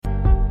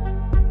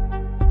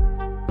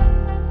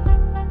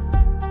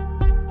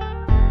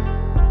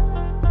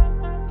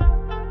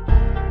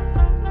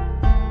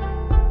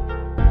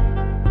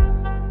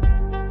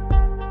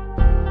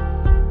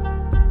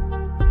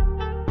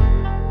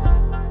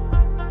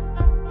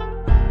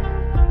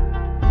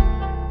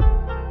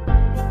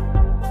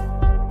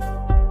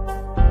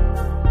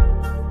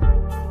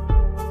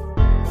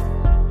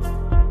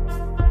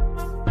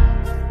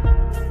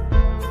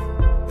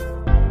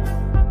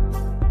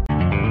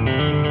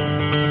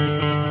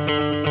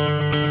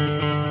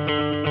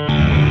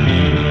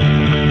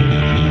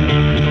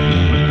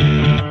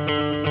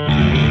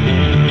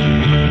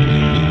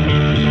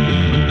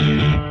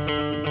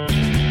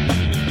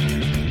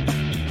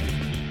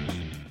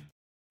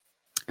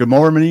Good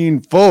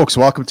morning, folks.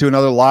 Welcome to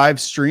another live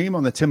stream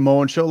on the Tim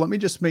Moen Show. Let me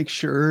just make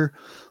sure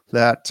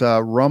that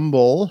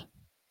Rumble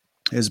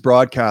is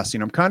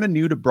broadcasting. I'm kind of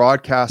new to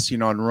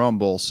broadcasting on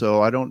Rumble,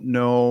 so I don't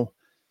know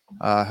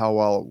how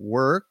well it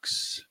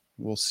works.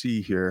 We'll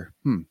see here.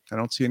 I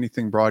don't see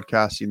anything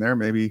broadcasting there.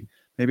 Maybe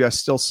I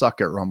still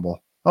suck at Rumble.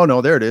 Oh, no,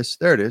 there it is.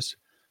 There it is.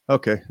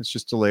 Okay, it's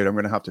just delayed. I'm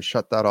going to have to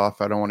shut that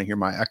off. I don't want to hear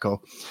my echo.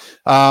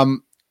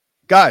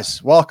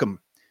 Guys,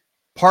 welcome.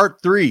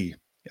 Part 3.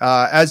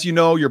 As you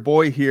know, your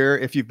boy here,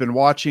 if you've been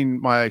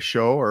watching my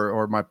show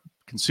or my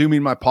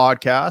consuming my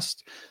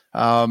podcast,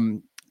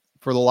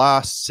 for the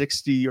last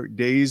 60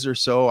 days or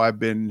so, I've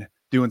been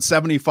doing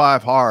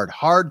 75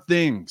 hard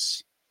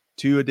things,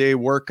 2-a-day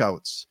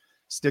workouts,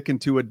 sticking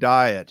to a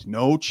diet,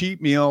 no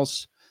cheat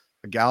meals,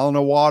 a gallon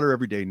of water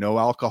every day, no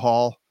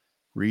alcohol,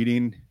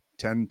 reading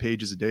 10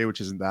 pages a day,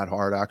 which isn't that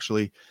hard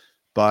actually.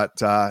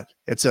 But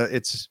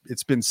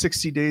it's been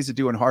 60 days of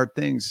doing hard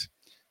things,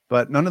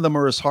 but none of them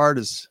are as hard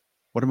as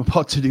what I'm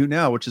about to do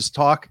now, which is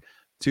talk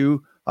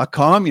to a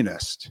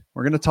communist.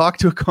 We're going to talk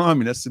to a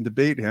communist and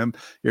debate him.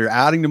 You're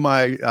adding to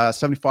my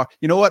 75.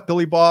 You know what,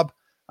 Billy Bob?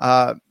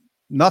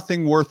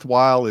 Nothing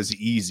worthwhile is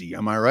easy.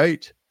 Am I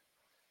right?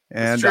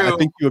 And I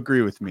think you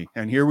agree with me.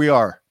 And here we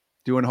are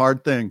doing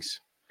hard things.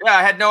 Yeah,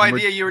 I had no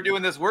idea you were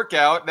doing this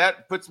workout.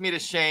 That puts me to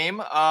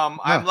shame.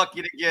 I'm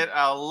lucky to get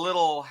a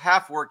little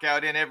half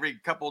workout in every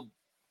couple,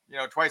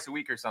 twice a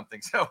week or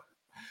something. So,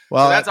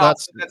 well, so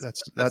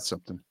that's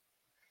something.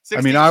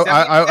 60,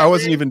 I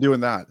wasn't even doing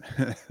that.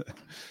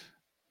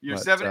 You're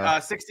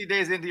 60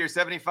 days into your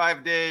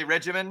 75-day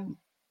regimen.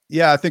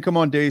 Yeah, I think I'm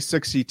on day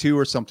 62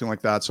 or something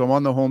like that. So I'm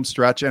on the home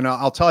stretch, and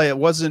I'll tell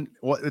you,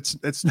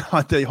 it's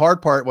not the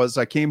hard part. Was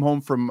I came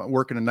home from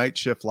working a night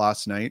shift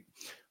last night.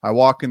 I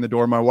walk in the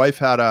door. My wife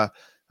had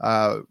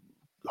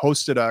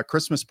hosted a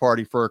Christmas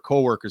party for her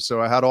coworkers,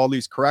 so I had all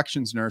these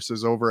corrections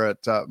nurses over at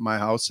my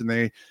house, and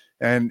they.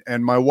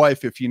 And my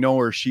wife, if you know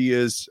her,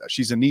 she's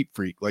a neat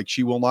freak. Like,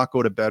 she will not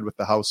go to bed with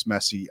the house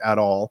messy at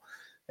all.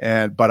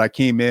 But I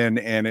came in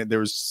and there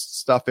was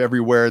stuff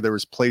everywhere. There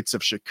was plates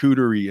of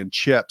charcuterie and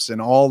chips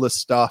and all the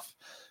stuff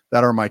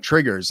that are my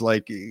triggers.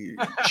 Like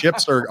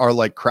chips are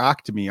like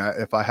crack to me.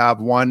 If I have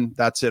one,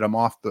 that's it. I'm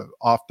off the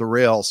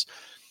rails.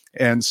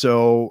 And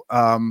so,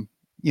 I'm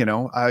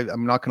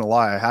not going to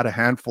lie. I had a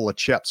handful of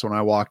chips when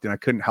I walked in. I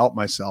couldn't help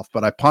myself,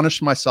 but I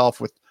punished myself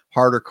with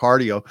harder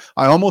cardio.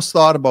 I almost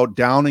thought about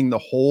downing the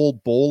whole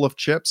bowl of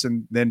chips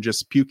and then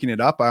just puking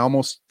it up. I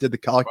almost did the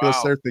calculus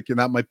there, thinking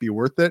that might be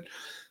worth it.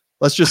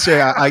 Let's just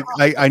say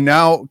I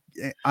now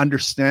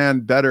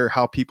understand better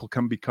how people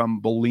can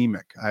become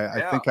bulimic.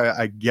 I think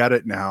I get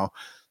it now.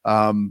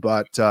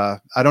 But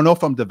I don't know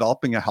if I'm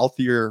developing a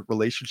healthier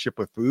relationship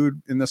with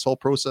food in this whole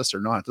process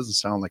or not. It doesn't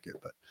sound like it,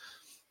 but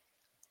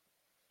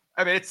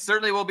I mean, it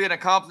certainly will be an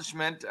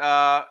accomplishment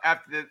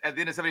at the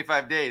end of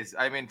 75 days.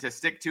 I mean, to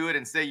stick to it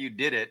and say you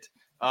did it.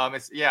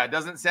 It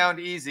doesn't sound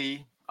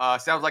easy.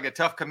 Sounds like a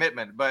tough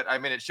commitment, but I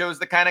mean, it shows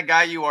the kind of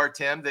guy you are,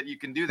 Tim, that you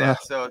can do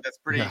that. So that's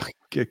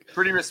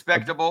pretty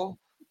respectable.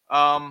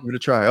 I'm going to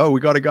try. Oh, we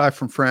got a guy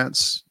from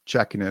France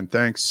checking in.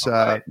 Thanks.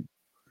 Right.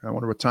 I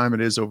wonder what time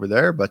it is over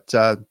there, but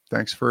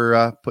thanks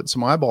for putting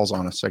some eyeballs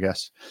on us, I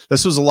guess.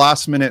 This was a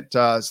last minute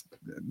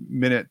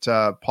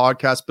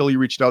podcast. Billy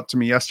reached out to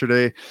me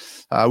yesterday.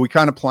 We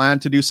kind of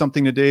planned to do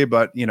something today,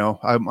 but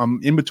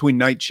I'm in between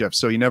night shifts,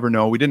 so you never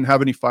know. We didn't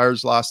have any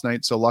fires last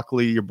night, so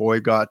luckily your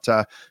boy got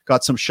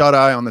some shut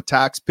eye on the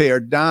taxpayer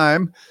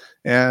dime.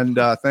 And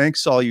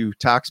thanks all you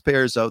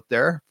taxpayers out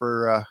there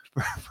for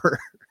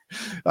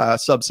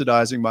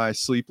subsidizing my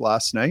sleep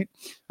last night.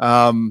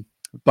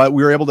 But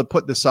we were able to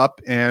put this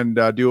up and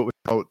do it with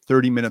about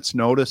 30 minutes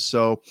notice.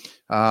 So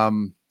I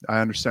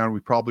understand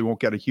we probably won't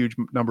get a huge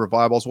number of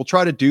eyeballs. We'll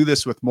try to do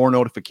this with more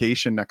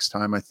notification next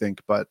time, I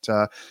think. But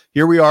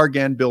here we are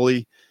again,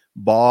 Billy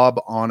Bob,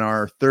 on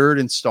our third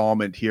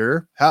installment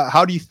here.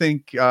 How do you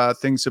think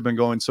things have been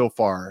going so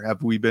far?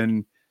 Have we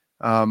been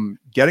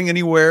getting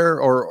anywhere,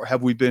 or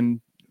have we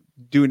been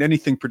doing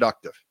anything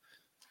productive?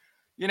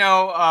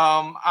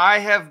 I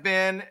have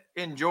been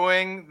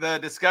enjoying the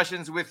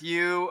discussions with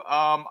you.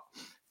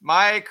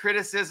 My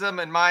criticism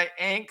and my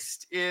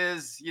angst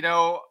is,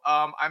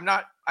 I'm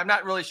not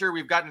really sure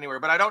we've gotten anywhere,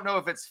 but I don't know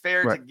if it's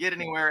fair to get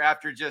anywhere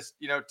after just,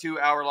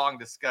 2-hour-long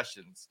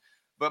discussions.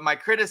 But my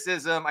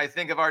criticism, I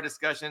think, of our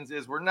discussions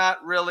is we're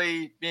not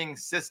really being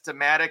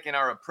systematic in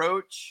our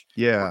approach.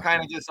 Yeah. We're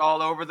kind of just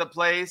all over the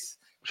place.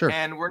 Sure.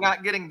 And we're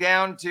not getting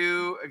down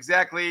to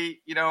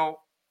exactly,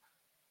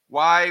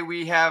 why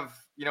we have,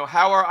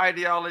 how our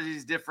ideology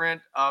is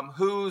different,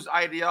 whose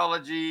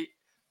ideology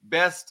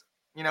best,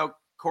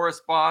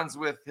 corresponds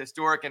with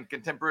historic and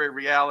contemporary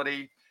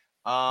reality,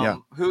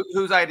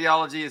 whose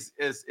ideology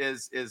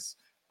is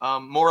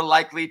more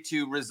likely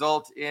to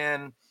result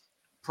in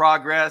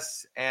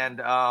progress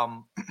and,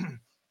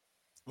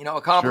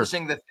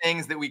 accomplishing the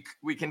things that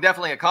we can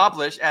definitely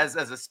accomplish as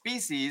a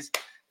species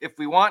if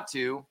we want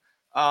to.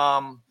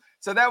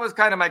 So that was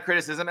kind of my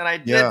criticism. And I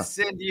did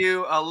send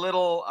you a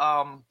little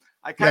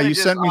I Yeah, kind of you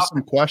just sent me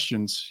some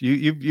questions.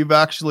 You've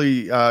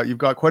actually you've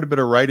got quite a bit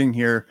of writing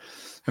here.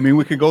 I mean,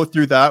 we could go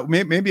through that.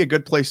 Maybe a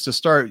good place to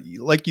start.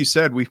 Like you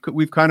said,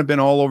 we've kind of been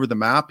all over the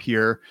map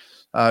here,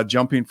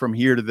 jumping from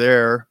here to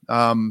there.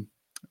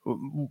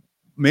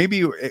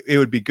 Maybe it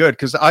would be good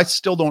because I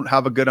still don't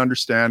have a good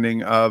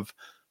understanding of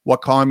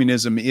what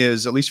communism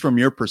is, at least from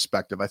your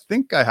perspective. I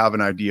think I have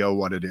an idea of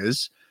what it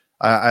is.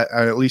 I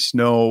at least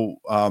know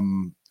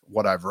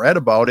what I've read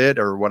about it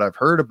or what I've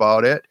heard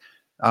about it.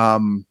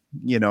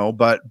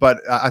 But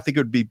I think it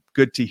would be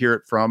good to hear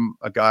it from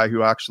a guy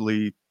who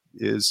actually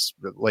is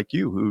like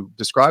you, who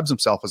describes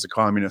himself as a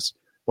communist.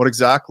 What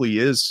exactly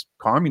is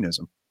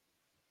communism?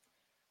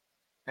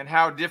 and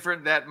how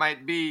different that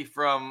might be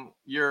from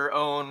your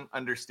own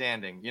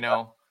understanding,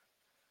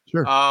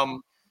 Sure.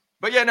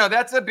 But yeah, no,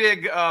 that's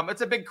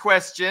it's a big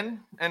question,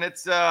 and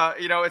it's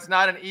it's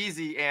not an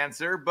easy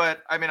answer,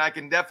 but I mean, I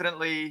can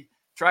definitely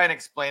try and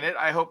explain it.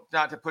 I hope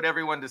not to put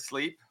everyone to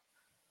sleep.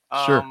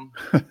 Sure.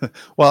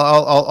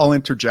 Well, I'll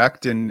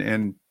interject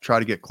and try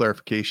to get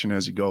clarification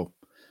as you go.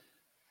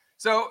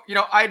 So,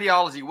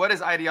 ideology. What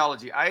is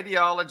ideology?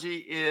 Ideology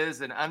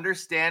is an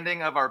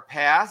understanding of our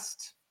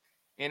past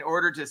in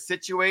order to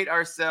situate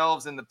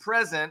ourselves in the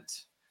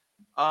present,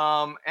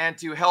 and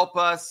to help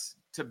us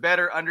to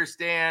better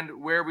understand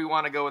where we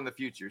want to go in the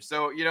future.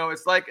 So,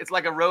 it's like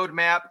a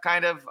roadmap,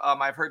 kind of.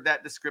 I've heard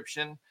that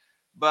description,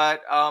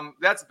 but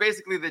that's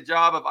basically the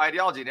job of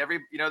ideology. And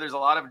there's a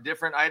lot of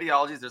different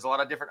ideologies. There's a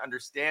lot of different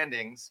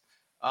understandings.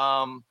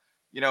 When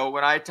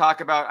I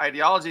talk about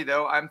ideology,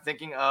 though, I'm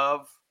thinking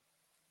of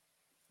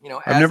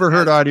I've never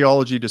heard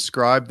ideology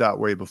described that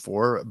way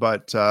before,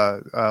 but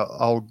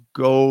I'll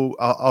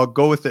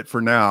go with it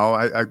for now.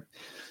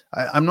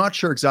 I'm not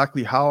sure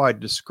exactly how I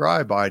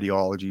describe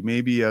ideology.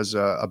 Maybe as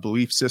a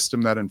belief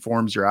system that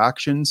informs your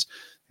actions,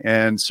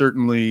 and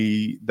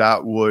certainly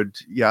that would,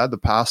 the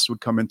past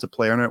would come into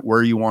play on it.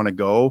 Where you want to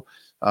go,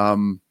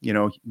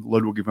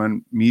 Ludwig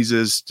von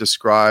Mises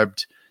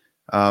described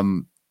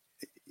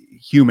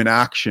human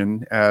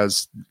action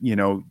as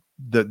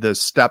the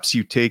steps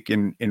you take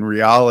in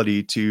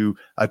reality to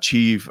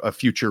achieve a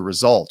future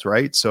result,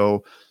 right?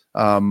 So,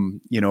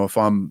 if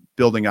I'm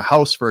building a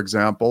house, for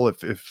example,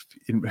 if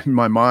in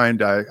my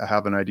mind I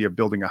have an idea of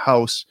building a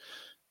house,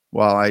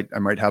 well, I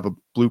might have a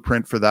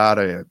blueprint for that.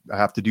 I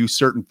have to do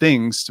certain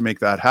things to make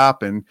that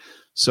happen.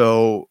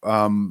 So,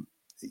 I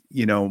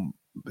don't know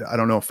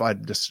if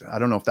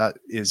that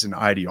is an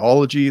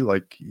ideology.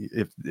 Like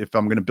if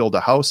I'm going to build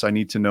a house, I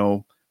need to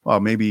know, well,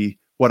 maybe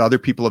what other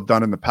people have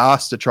done in the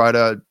past to try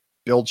to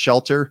build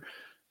shelter.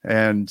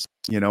 And,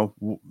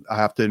 I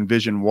have to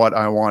envision what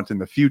I want in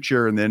the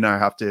future, and then I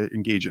have to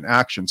engage in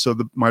action. So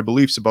my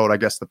beliefs about, I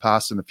guess, the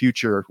past and the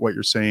future, what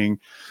you're saying,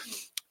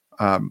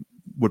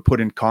 would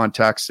put in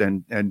context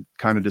and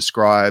kind of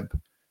describe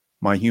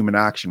my human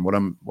action, what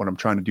I'm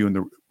trying to do in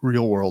the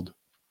real world.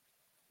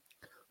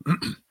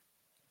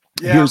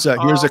 Here's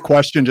a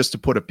question just to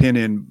put a pin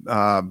in,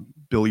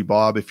 Billy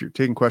Bob, if you're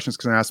taking questions,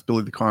 because I asked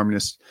Billy the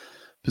communist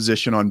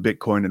position on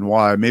Bitcoin and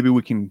why. Maybe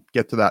we can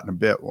get to that in a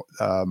bit,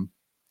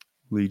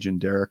 Legion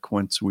Derek,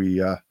 once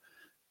we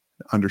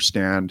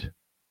understand a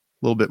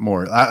little bit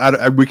more.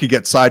 We could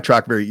get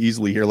sidetracked very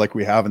easily here, like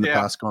we have in the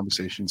past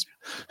conversations.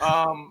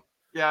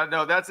 Yeah,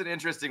 no, that's an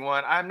interesting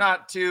one. I'm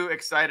not too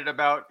excited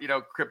about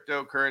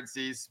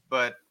cryptocurrencies,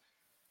 but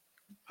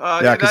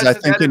because I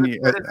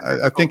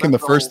think in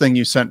the first thing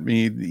you sent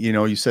me,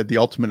 you said the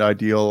ultimate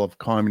ideal of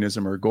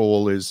communism or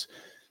goal is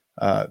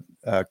classless,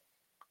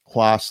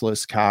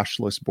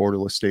 cashless,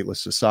 borderless, stateless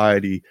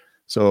society.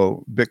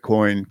 So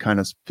Bitcoin kind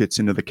of fits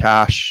into the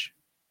cash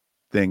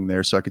thing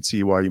there. So I could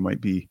see why you might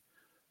be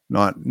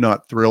not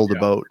thrilled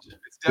about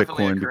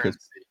Bitcoin,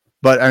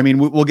 but I mean,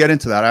 we'll get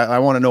into that. I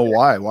want to know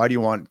why. Why do you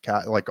want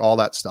like all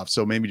that stuff?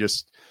 So maybe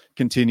just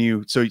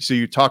continue. So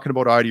you're talking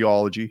about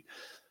ideology.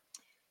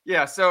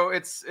 Yeah, so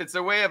it's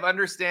a way of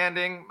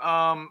understanding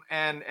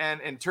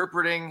and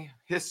interpreting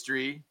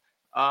history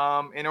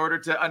in order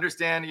to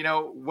understand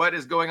what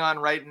is going on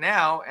right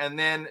now, and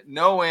then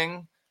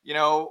knowing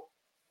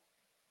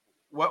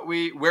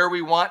where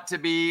we want to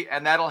be,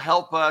 and that'll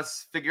help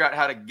us figure out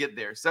how to get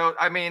there. So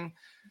I mean,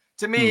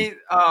 to me,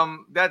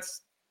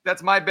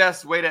 that's my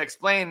best way to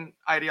explain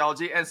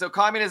ideology. And so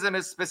communism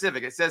is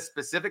specific. It says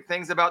specific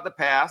things about the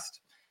past,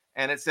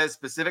 and it says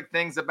specific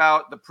things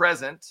about the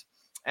present,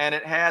 and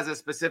it has a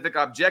specific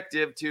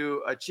objective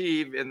to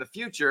achieve in the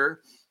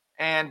future.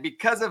 And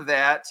because of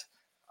that,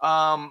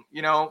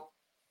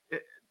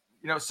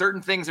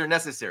 certain things are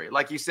necessary.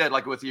 Like you said,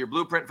 like with your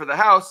blueprint for the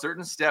house,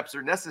 certain steps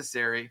are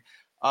necessary.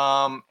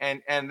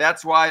 And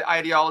that's why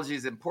ideology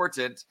is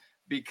important,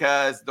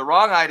 because the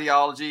wrong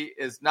ideology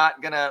is not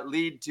going to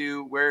lead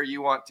to where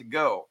you want to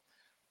go.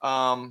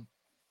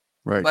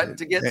 Right. But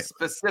to get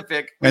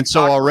specific. And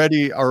so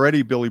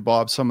already, Billy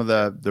Bob, some of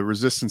the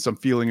resistance I'm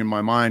feeling in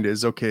my mind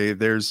is, okay,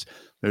 there's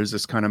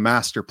this kind of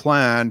master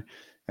plan.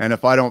 And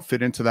if I don't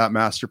fit into that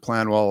master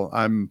plan, well,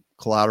 I'm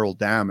collateral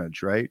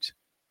damage, right?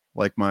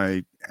 like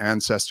my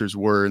ancestors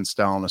were in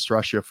Stalinist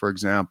Russia, for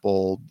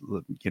example,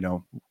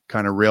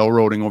 kind of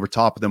railroading over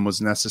top of them was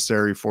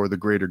necessary for the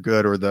greater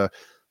good or the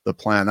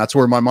plan. That's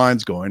where my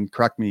mind's going.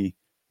 Correct me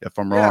if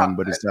I'm wrong,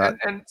 but is that?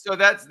 And so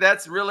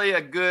that's really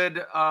a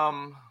good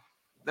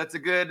that's a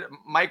good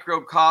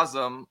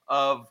microcosm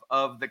of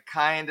the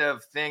kind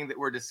of thing that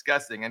we're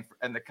discussing,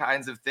 and the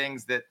kinds of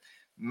things that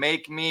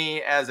make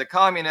me, as a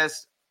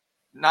communist,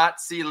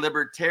 not see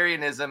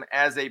libertarianism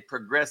as a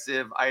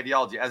progressive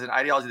ideology, as an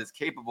ideology that's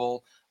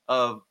capable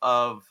of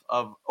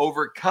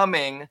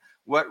overcoming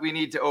what we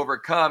need to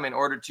overcome in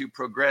order to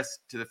progress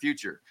to the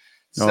future.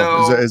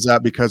 So is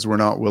that because we're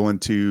not willing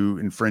to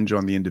infringe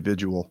on the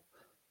individual?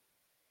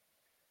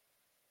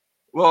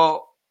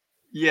 Well,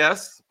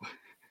 yes.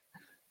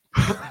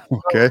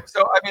 Okay.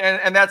 So I mean,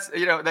 and that's,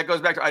 that goes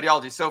back to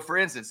ideology. So for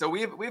instance, so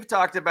we've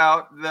talked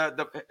about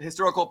the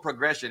historical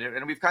progression,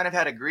 and we've kind of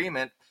had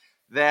agreement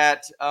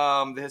that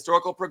the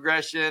historical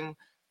progression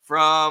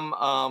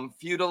from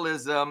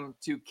feudalism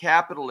to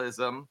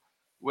capitalism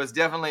was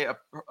definitely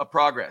a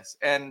progress.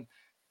 And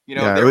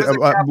there was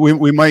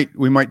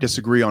we might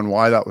disagree on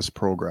why that was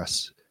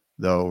progress,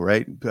 though,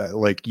 right?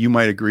 Like, you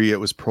might agree it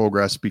was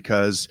progress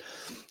because,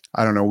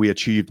 I don't know, we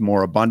achieved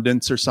more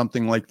abundance or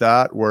something like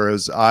that.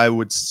 Whereas I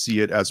would see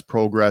it as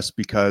progress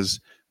because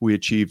we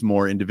achieved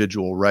more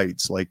individual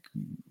rights. Like,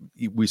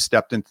 we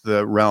stepped into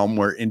the realm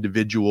where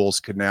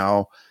individuals could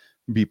now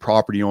be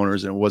property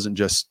owners, and it wasn't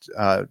just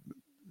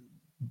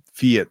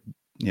fiat.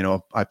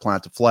 I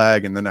plant a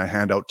flag and then I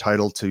hand out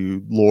title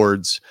to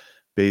lords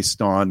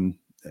based on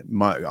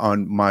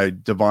my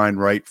divine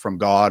right from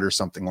God or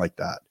something like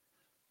that.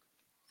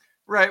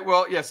 Right.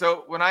 Well, yeah.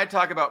 So when I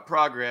talk about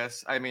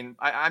progress, I mean,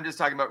 I'm just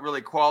talking about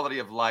really quality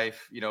of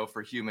life,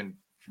 for human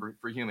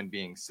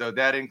beings. So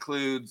that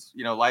includes,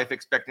 life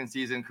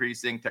expectancies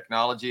increasing,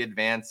 technology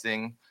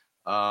advancing,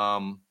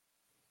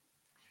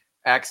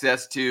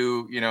 access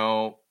to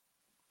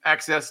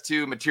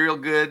material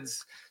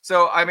goods.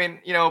 So, I mean,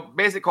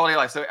 basic quality of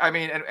life. So, I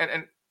mean,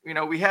 and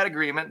we had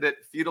agreement that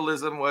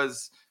feudalism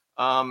was,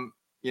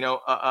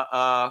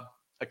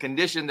 a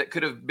condition that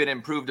could have been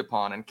improved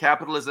upon, and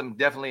capitalism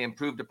definitely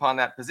improved upon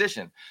that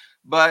position.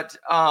 But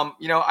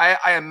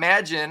I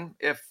imagine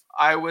if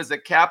I was a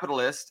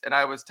capitalist and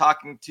I was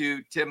talking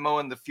to Tim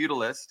Moen, the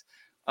feudalist,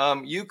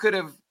 you could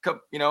have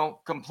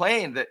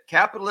complained that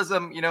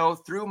capitalism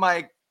threw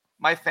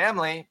my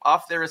family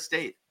off their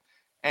estate,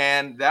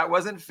 and that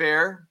wasn't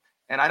fair.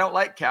 And I don't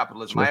like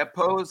capitalism. Sure. I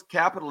oppose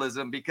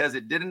capitalism because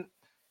it didn't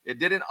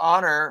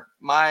honor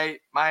my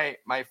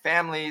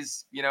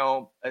family's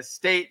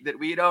estate that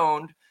we'd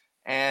owned,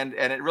 and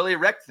it really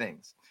wrecked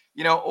things.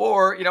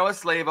 Or a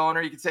slave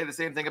owner, you could say the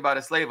same thing about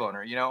a slave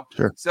owner.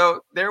 Sure. So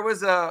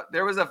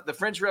the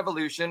French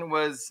Revolution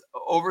was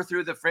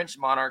overthrew the French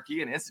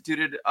monarchy and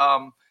instituted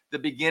the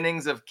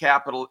beginnings of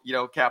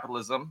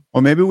capitalism.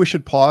 Well, maybe we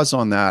should pause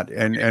on that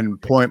and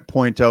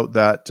point out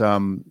that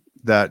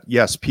that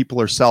yes, people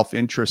are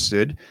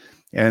self-interested,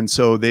 and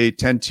so they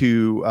tend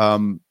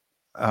to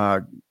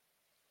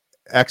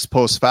ex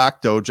post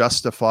facto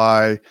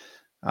justify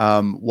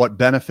what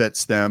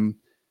benefits them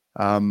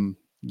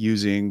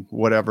using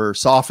whatever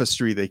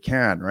sophistry they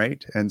can,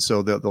 right? And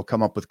so they'll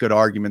come up with good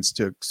arguments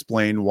to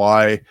explain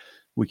why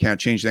we can't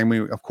change them.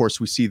 Of course,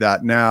 we see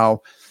that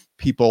now.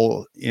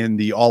 People in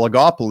the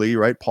oligopoly,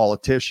 right?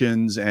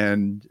 Politicians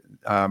and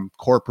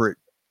corporate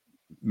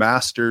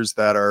masters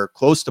that are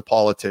close to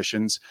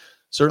politicians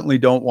certainly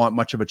don't want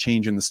much of a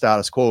change in the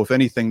status quo. If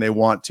anything, they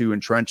want to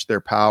entrench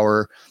their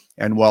power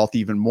and wealth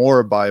even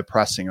more by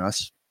oppressing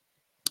us.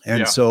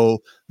 And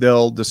so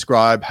they'll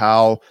describe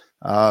how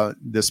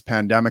this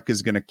pandemic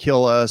is going to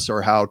kill us,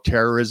 or how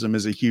terrorism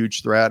is a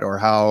huge threat, or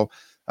how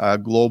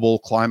global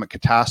climate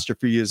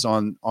catastrophe is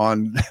on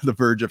the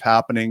verge of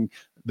happening.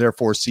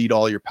 Therefore, cede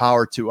all your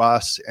power to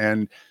us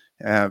and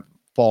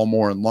fall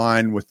more in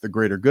line with the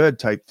greater good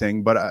type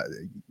thing. But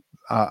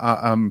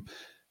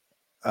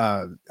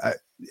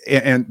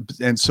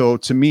and so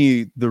to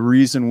me, the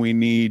reason we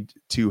need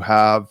to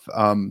have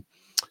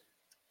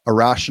a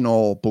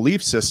rational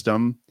belief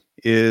system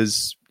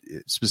is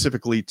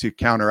specifically to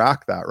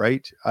counteract that,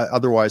 right?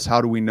 Otherwise, how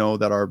do we know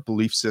that our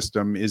belief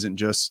system isn't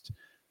just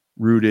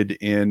rooted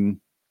in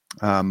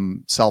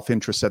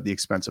self-interest at the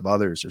expense of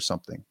others or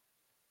something?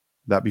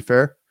 Would that be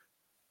fair?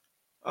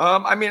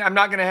 I mean, I'm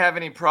not going to have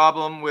any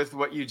problem with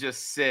what you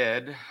just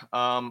said.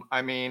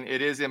 I mean,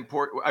 it is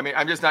important. I mean,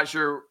 I'm just not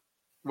sure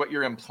what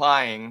you're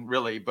implying,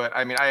 really. But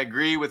I mean, I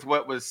agree with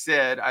what was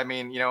said. I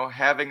mean,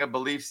 having a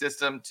belief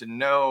system to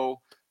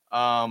know,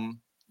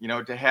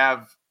 to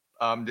have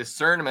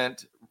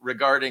discernment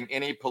regarding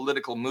any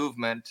political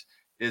movement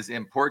is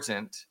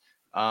important.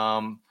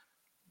 But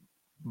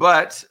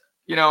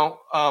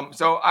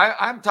so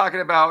I'm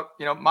talking about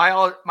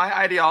my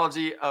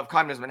ideology of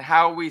communism and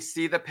how we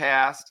see the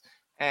past,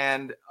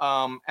 and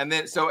I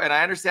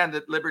understand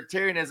that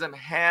libertarianism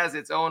has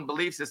its own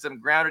belief system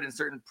grounded in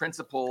certain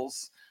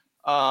principles,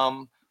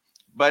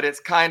 but it's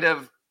kind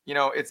of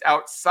it's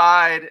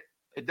outside.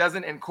 It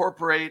doesn't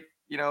incorporate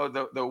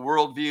the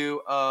worldview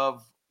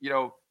of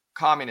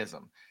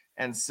communism.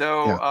 And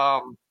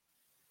so,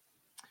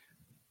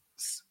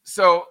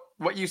 so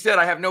what you said,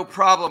 I have no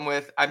problem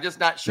with. I'm just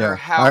not sure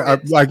how.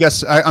 I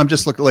guess I'm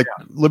just looking like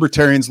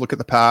libertarians look at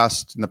the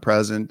past and the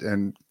present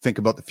and think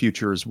about the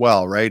future as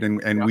well, right?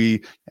 And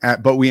we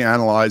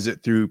analyze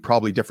it through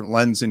probably different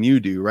lens than you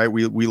do, right?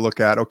 We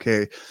look at,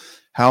 okay,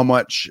 how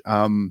much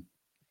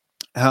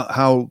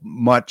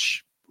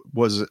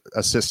was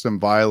a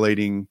system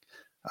violating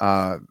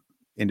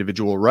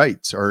individual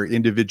rights, or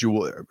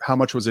how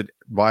much was it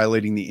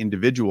violating the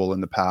individual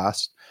in the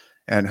past,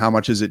 and how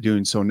much is it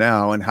doing so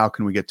now, and how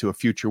can we get to a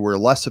future where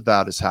less of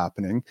that is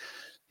happening?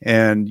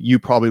 And you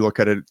probably look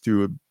at it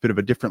through a bit of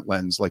a different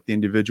lens, like the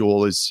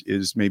individual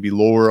is maybe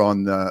lower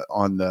on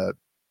the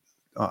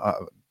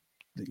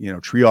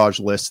triage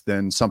list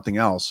than something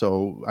else.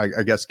 So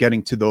I guess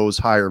getting to those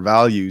higher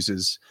values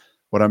is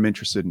what I'm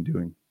interested in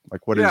doing.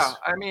 Like, what is?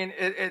 I mean,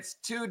 it's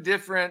two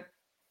different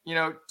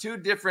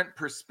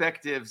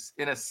perspectives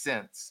in a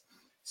sense.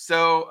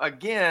 So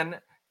again,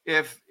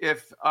 if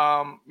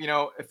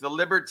the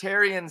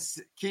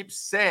libertarians keep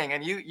saying,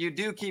 and you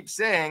do keep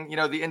saying,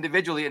 the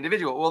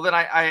individual, well, then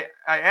I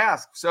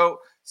ask, so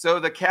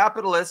the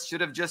capitalists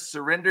should have just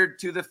surrendered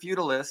to the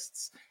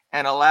feudalists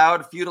and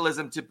allowed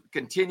feudalism to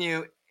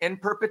continue in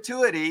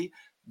perpetuity,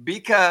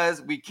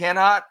 because we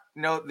cannot,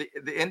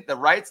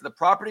 the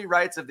property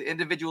rights of the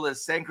individual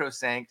is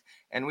sacrosanct,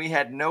 and we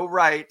had no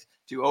right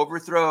to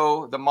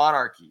overthrow the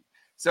monarchy.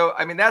 So,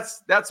 I mean,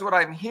 that's what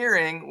I'm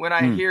hearing when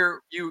I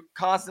hear you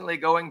constantly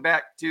going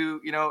back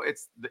to,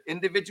 it's the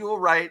individual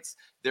rights,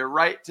 their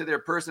right to their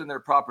person, their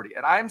property.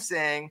 And I'm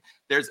saying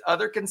there's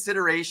other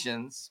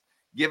considerations,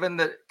 given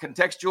the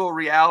contextual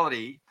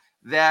reality,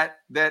 that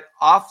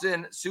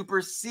often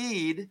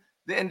supersede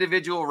the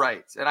individual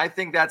rights. And I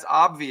think that's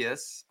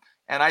obvious.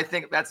 And I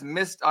think that's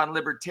missed on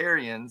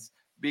libertarians,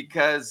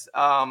 because,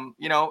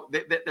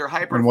 they're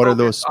hyper. And what are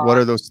those? What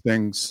are those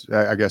things?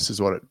 I guess is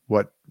what.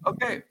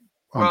 Okay.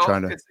 I'm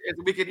trying to.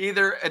 We could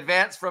either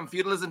advance from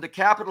feudalism to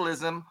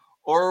capitalism,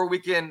 or we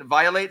can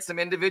violate some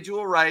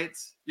individual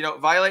rights.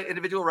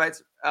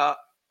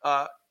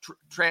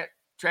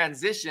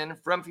 Transition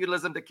from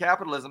feudalism to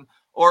capitalism,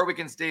 or we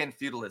can stay in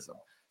feudalism.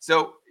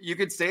 So you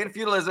could stay in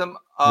feudalism,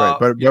 right?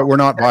 But we're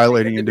not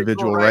violating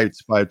individual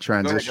rights by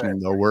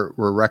transitioning, though.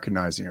 We're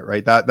recognizing it,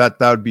 right? That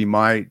would be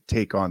my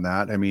take on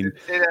that. I mean,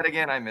 say that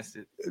again. I missed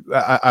it.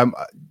 I'm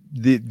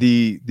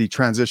the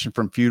transition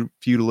from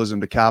feudalism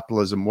to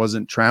capitalism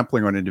wasn't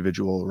trampling on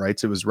individual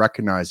rights. It was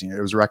recognizing it.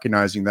 It was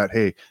recognizing that,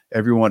 hey,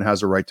 everyone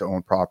has a right to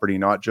own property,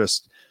 not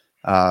just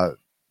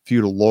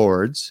feudal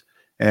lords.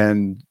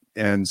 And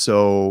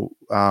so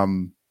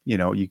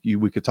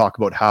we could talk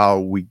about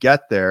how we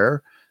get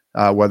there.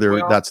 Whether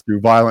that's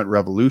through violent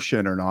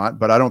revolution or not,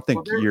 but I don't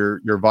think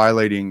you're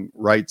violating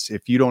rights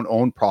if you don't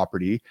own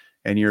property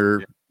and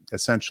you're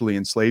essentially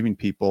enslaving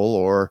people,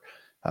 or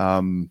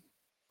what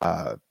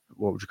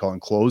would you call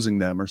enclosing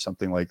them or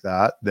something like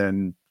that.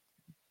 Then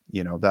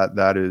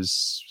that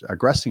is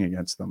aggressing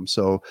against them.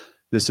 So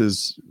this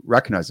is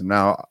recognizing.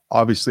 Now,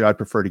 obviously, I'd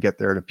prefer to get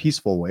there in a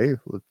peaceful way.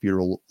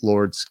 Feudal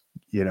lords,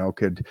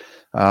 could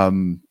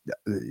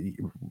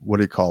what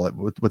do you call it?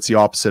 What's the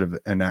opposite of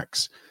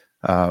annex?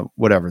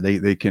 Whatever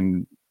they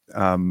can,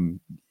 give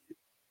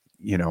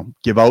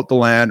out the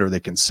land, or they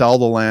can sell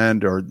the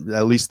land, or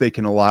at least they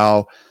can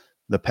allow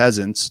the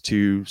peasants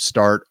to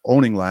start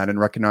owning land and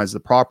recognize the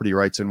property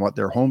rights in what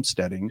they're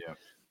homesteading,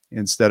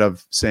 instead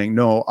of saying,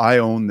 no, I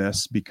own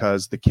this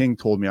because the king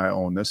told me I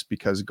own this,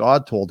 because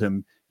God told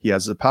him he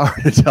has the power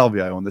to tell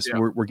me I own this.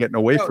 We're getting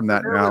away from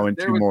that now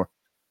into more.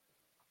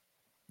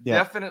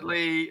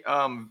 Definitely,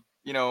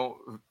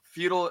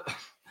 feudal,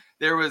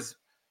 there was,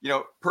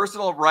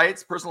 personal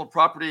rights, personal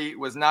property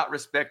was not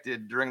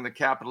respected during the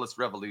capitalist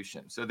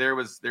revolution. So there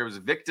was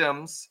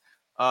victims,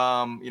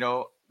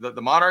 the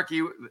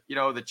monarchy,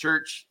 the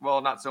church, well,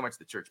 not so much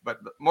the church, but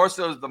more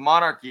so the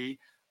monarchy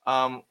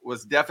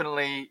was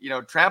definitely,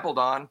 trampled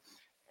on.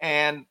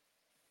 And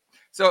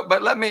so,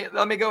 but let me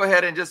go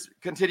ahead and just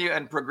continue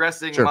and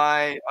progressing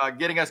my,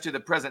 getting us to the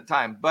present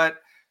time.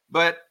 But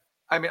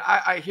I mean,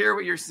 I hear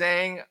what you're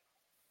saying,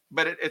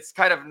 but it's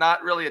kind of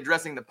not really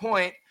addressing the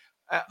point.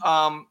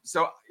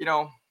 So,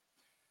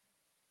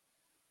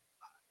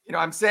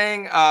 I'm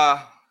saying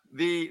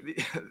the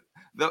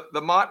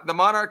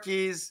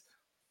monarchies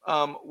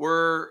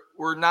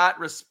were not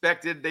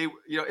respected. They,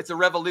 it's a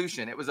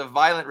revolution. It was a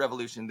violent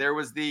revolution. There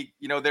was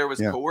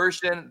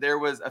coercion. There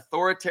was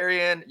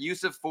authoritarian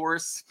use of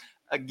force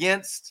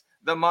against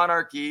the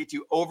monarchy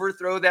to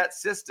overthrow that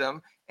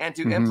system and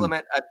to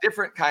implement a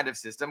different kind of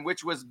system,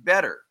 which was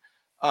better.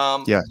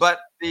 But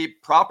the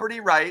property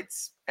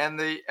rights and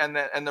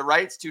the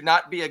rights to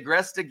not be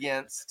aggressed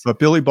against. But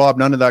Billy Bob,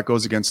 none of that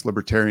goes against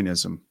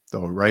libertarianism,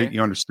 though, right? Okay.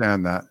 You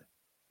understand that?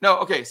 No.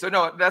 Okay. So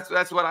no,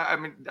 that's what I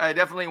mean. I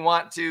definitely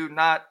want to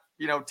not,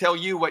 tell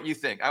you what you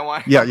think. I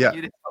want you to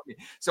tell me.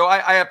 So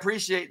I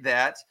appreciate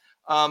that.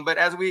 But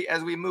as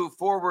we move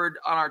forward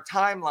on our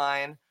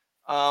timeline,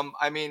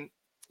 I mean,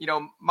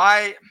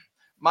 my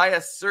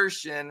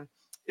assertion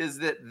is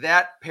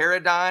that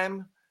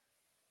paradigm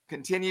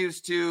continues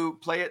to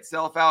play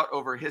itself out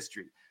over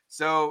history.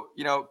 So,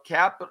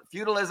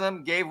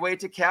 feudalism gave way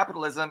to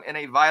capitalism in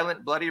a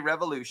violent, bloody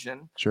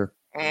revolution. Sure.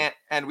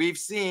 And we've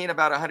seen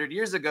about 100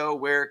 years ago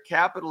where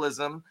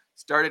capitalism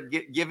started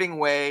giving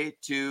way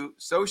to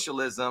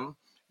socialism,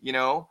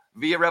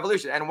 via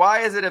revolution. And why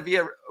is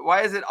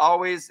it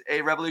always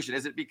a revolution?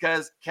 Is it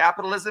because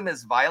capitalism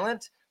is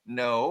violent?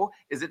 No.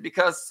 Is it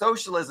because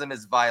socialism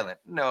is violent?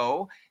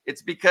 No.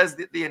 It's because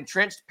the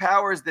entrenched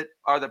powers that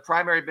are the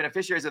primary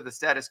beneficiaries of the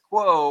status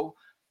quo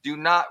do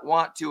not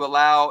want to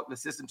allow the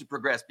system to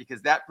progress,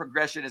 because that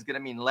progression is going to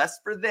mean less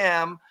for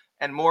them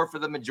and more for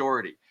the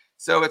majority.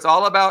 So it's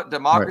all about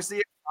democracy,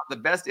 right. About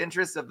the best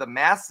interests of the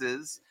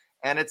masses,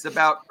 and it's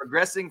about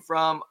progressing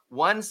from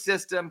one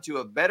system to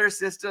a better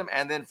system,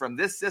 and then from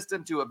this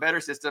system to a better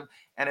system.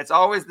 And it's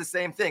always the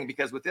same thing,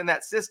 because within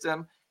that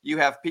system, you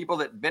have people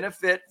that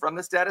benefit from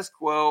the status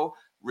quo,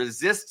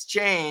 resist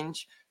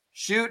change,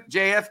 shoot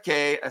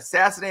JFK,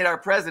 assassinate our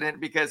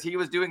president because he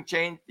was doing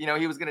change.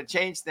 He was going to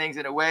change things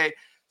in a way.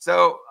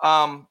 So,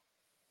 I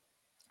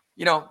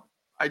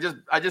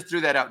just threw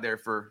that out there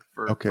for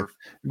okay.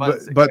 For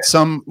but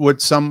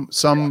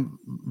some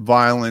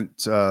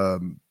violent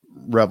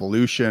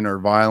revolution or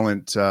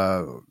violent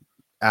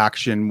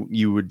action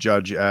you would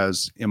judge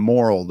as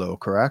immoral, though,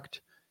 correct?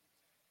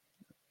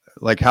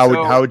 Like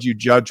how would you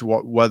judge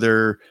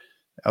whether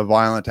a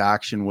violent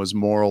action was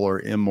moral or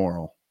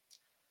immoral?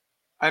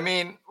 I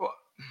mean,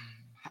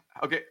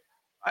 okay.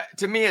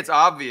 To me, it's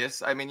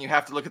obvious. I mean, you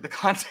have to look at the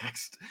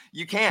context.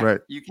 You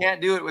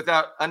can't do it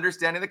without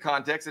understanding the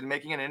context and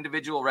making an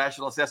individual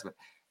rational assessment.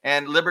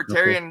 And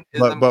libertarianism.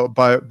 Okay.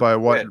 But by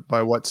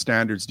what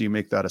standards do you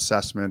make that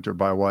assessment, or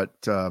by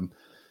what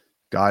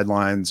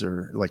guidelines,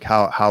 or like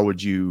how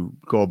would you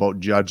go about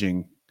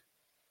judging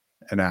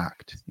an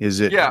act?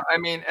 Is it? Yeah, I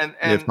mean, and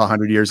if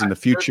 100 years in the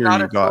future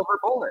not you got silver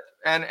bullet,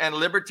 and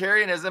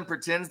libertarianism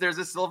pretends there's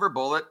a silver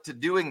bullet to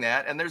doing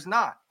that, and there's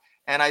not.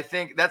 And I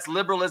think that's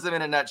liberalism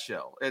in a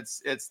nutshell.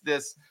 It's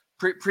this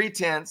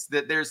pretense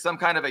that there's some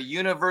kind of a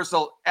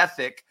universal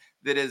ethic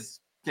that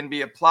can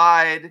be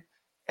applied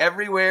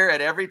everywhere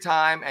at every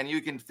time, and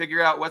you can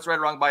figure out what's right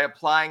or wrong by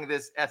applying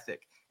this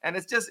ethic. And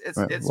it's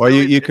well,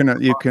 really,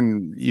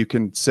 you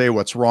can say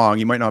what's wrong.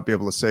 You might not be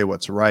able to say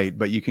what's right,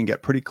 but you can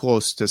get pretty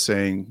close to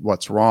saying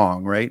what's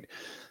wrong, right?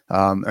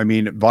 I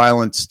mean,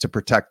 violence to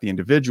protect the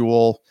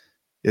individual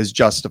is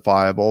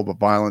justifiable, but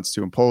violence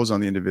to impose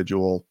on the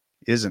individual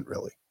isn't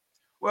really.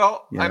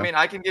 Well, I mean,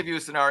 I can give you a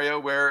scenario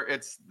where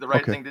it's the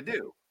right thing to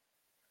do,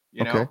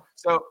 know?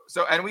 So,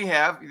 and we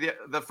have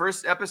the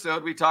first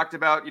episode, we talked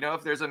about,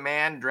 if there's a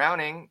man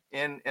drowning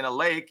in a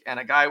lake and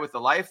a guy with a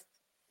life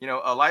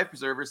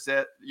preserver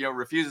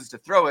refuses to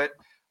throw it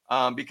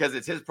because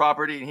it's his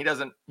property and he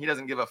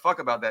doesn't give a fuck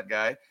about that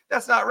guy.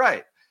 That's not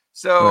right.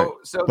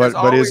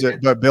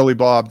 But Billy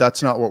Bob,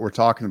 that's not what we're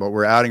talking about.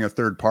 We're adding a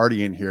third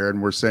party in here,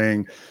 and we're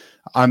saying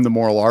I'm the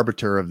moral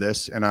arbiter of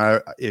this. And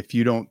if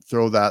you don't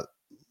throw that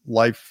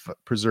life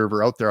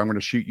preserver out there, I'm going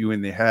to shoot you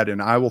in the head,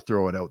 and I will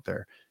throw it out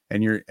there.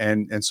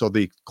 And so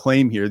the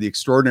claim here, the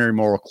extraordinary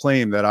moral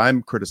claim that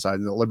I'm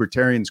criticizing, that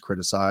libertarians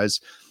criticize,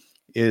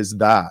 is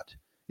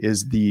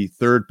the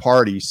third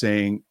party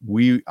saying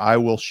I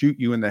will shoot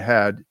you in the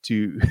head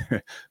to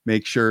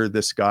make sure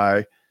this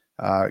guy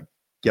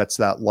gets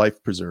that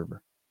life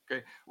preserver.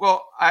 Okay.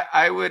 Well,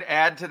 I would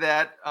add to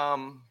that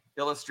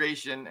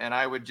illustration, and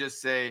I would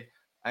just say,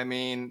 I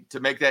mean,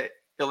 to make that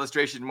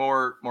illustration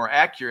more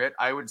accurate,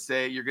 I would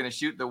say you're going to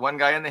shoot the one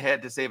guy in the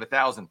head to save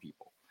 1,000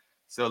 people.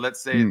 So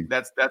let's say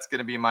that's going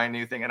to be my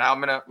new thing. And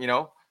I'm going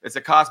to, it's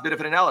a cost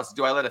benefit analysis.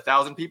 Do I let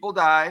 1,000 people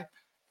die,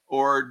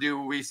 or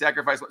do we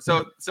sacrifice?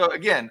 So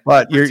again,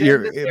 but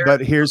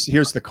but here's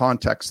the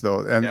context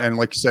though. And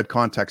like you said,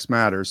 context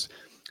matters.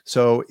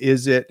 So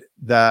is it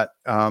that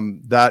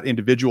that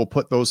individual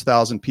put those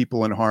 1,000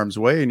 people in harm's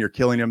way and you're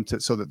killing them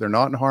so that they're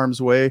not in harm's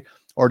way?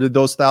 Or did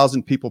those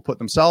 1,000 people put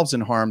themselves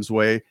in harm's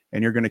way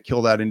and you're going to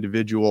kill that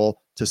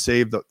individual to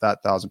save that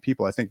 1,000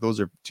 people? I think those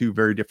are two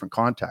very different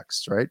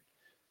contexts, right?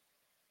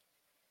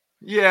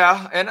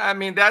 Yeah. And I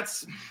mean,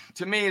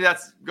 to me,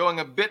 that's going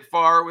a bit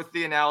far with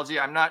the analogy.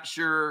 I'm not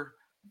sure,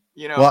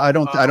 Well, I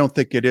don't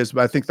think it is,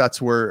 but I think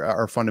that's where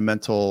our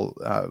fundamental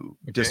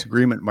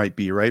disagreement might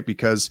be, right?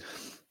 Because,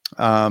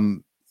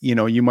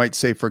 you might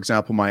say, for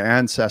example, my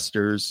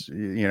ancestors,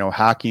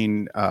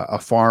 hacking a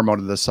farm out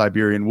of the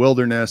Siberian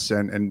wilderness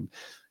and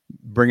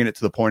bringing it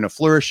to the point of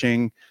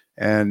flourishing,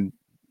 and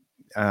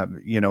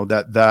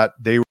that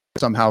they were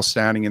somehow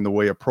standing in the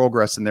way of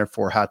progress and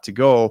therefore had to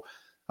go.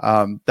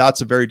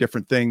 That's a very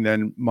different thing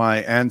than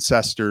my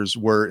ancestors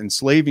were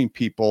enslaving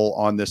people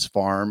on this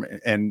farm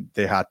and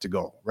they had to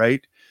go,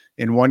 right?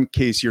 In one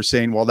case, you're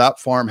saying, well, that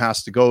farm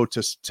has to go to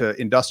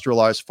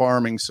industrialize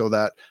farming so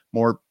that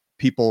more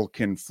people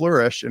can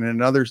flourish. And in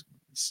another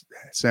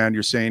sand,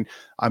 you're saying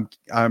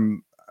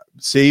I'm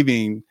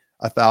saving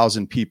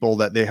 1,000 people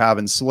that they have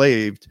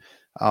enslaved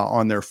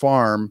on their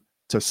farm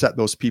to set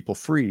those people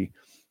free.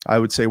 I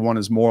would say one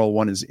is moral,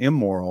 one is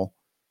immoral.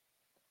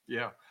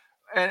 Yeah.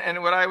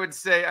 and what I would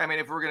say, I mean,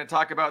 if we're going to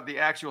talk about the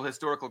actual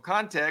historical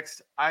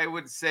context, I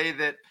would say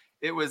that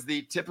it was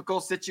the typical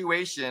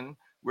situation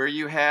where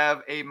you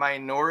have a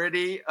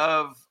minority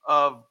of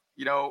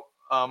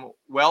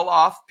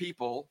well-off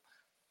people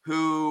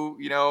who,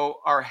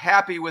 are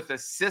happy with a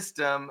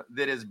system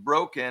that is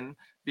broken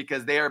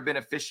because they are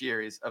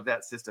beneficiaries of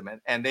that system,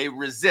 and they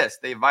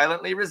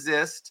violently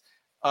resist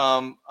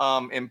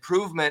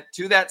improvement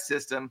to that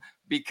system,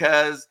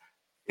 because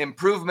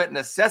improvement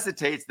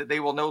necessitates that they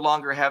will no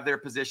longer have their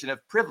position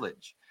of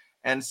privilege.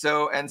 And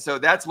so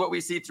that's what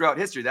we see throughout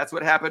history. That's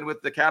what happened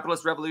with the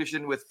capitalist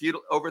revolution, with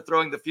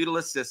overthrowing the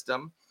feudalist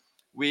system.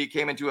 We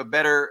came into a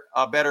better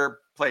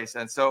place.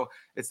 And so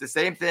it's the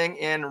same thing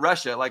in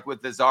Russia. Like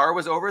with the Tsar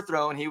was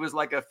overthrown, he was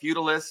like a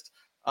feudalist,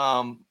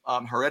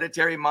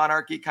 hereditary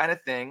monarchy kind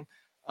of thing.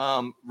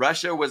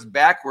 Russia was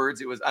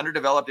backwards. It was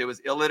underdeveloped. It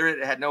was illiterate.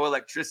 It had no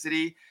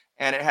electricity,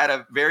 and it had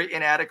a very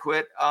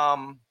inadequate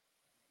farming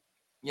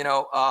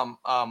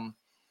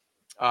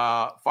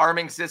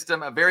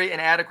system, a very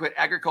inadequate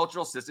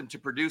agricultural system to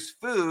produce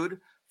food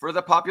for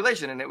the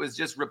population. And it was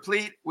just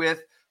replete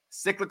with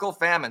cyclical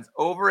famines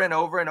over and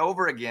over and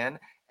over again.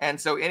 And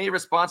so any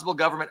responsible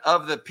government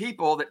of the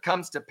people that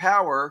comes to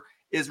power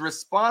is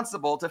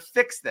responsible to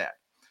fix that.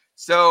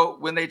 So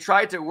when they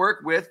tried to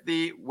work with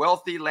the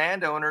wealthy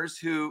landowners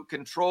who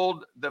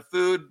controlled the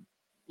food,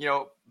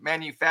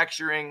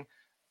 manufacturing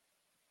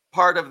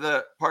part of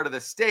the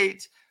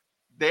state,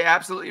 they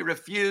absolutely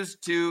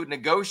refused to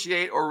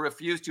negotiate or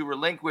refused to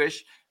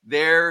relinquish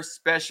their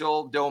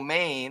special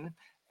domain.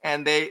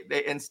 And they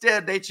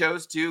instead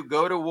chose to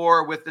go to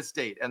war with the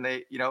state. And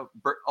they,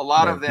 a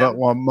lot of them.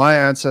 Well, my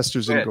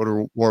ancestors didn't go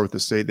to war with the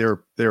state. They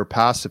were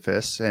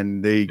pacifists,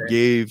 and they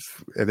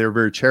were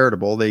very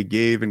charitable. They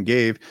gave and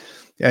gave,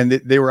 and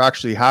they were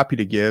actually happy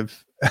to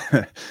give,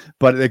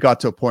 but they got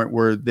to a point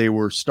where they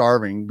were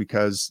starving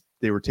because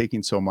they were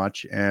taking so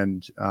much,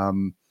 and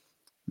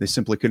they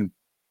simply couldn't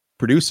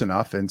produce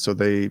enough. And so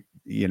they,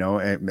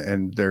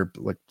 and they're,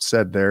 like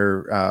said,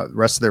 their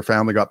rest of their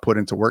family got put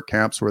into work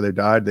camps where they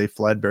died. They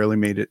fled, barely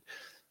made it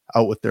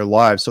out with their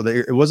lives. So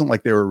it wasn't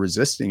like they were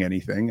resisting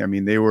anything. I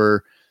mean, they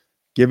were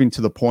giving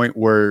to the point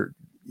where,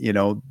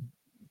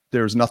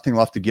 there was nothing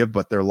left to give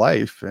but their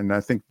life. And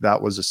I think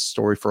that was a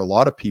story for a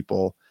lot of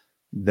people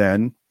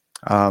then.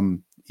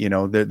 There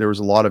was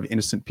a lot of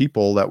innocent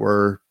people that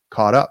were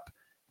caught up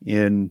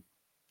in,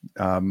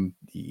 I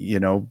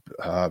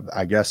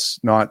guess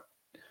not.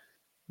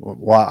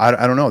 Well,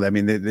 I don't know. I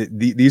mean,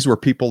 these were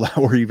people that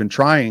were even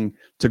trying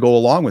to go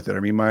along with it.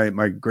 I mean,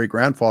 my great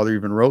grandfather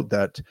even wrote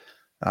that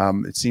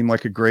it seemed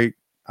like a great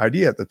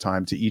idea at the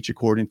time, to each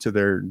according to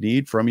their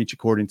need, from each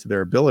according to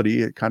their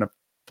ability. It kind of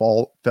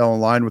fell in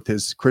line with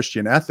his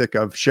Christian ethic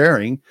of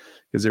sharing,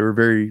 because they were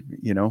very,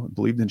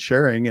 believed in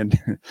sharing. And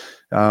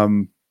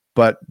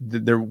but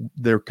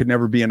there could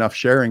never be enough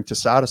sharing to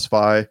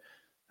satisfy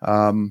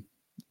the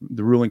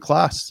ruling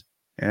class.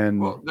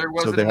 And there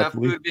wasn't enough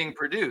food being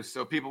produced,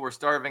 so people were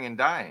starving and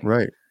dying.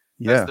 Right.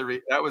 Yeah.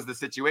 That was the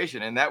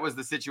situation, and that was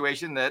the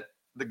situation that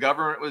the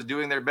government was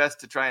doing their best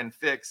to try and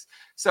fix.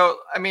 So,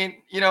 I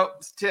mean,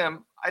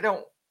 Tim, I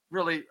don't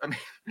really. I mean,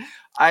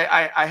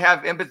 I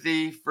have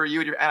empathy for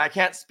you, and I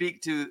can't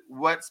speak to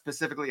what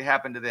specifically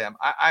happened to them.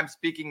 I'm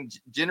speaking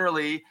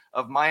generally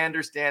of my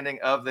understanding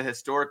of the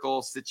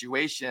historical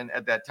situation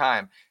at that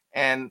time,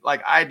 and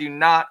I do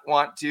not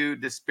want to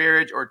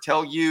disparage or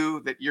tell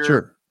you that you're.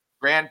 Sure.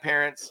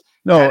 Grandparents.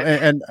 No,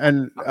 and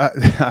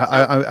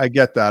I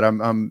get that.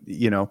 I'm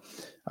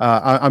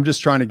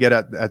just trying to get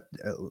at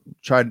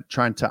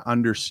trying to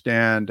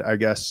understand, I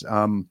guess,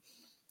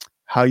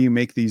 how you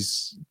make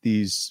these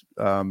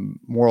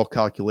moral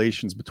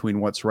calculations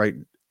between what's right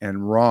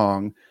and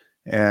wrong.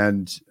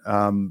 And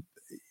I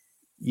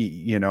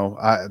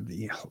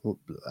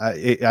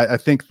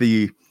think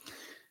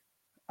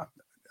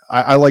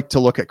I like to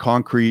look at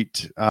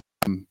concrete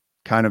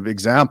kind of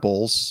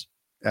examples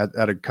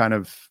at a kind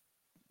of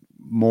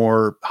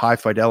more high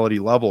fidelity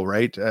level,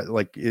 right?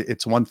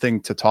 It's one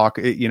thing to talk,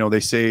 they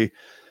say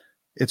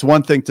it's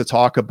one thing to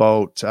talk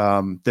about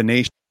the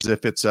nation as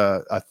if it's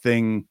a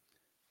thing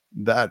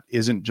that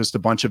isn't just a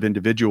bunch of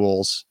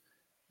individuals,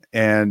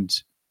 and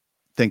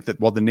think that,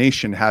 well, the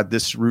nation had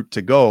this route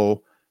to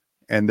go,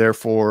 and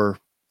therefore,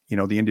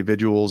 the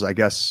individuals, I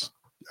guess,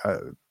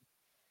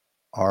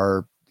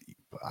 are,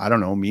 I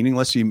don't know,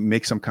 meaningless. You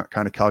make some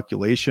kind of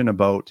calculation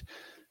about,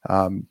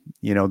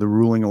 the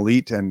ruling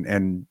elite,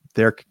 and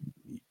they're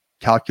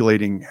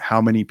calculating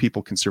how many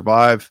people can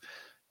survive,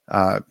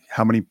 how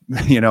many,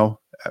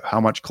 how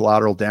much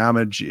collateral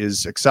damage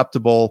is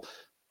acceptable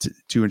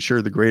to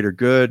ensure the greater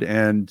good.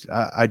 And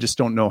I just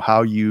don't know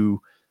how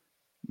you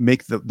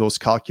make those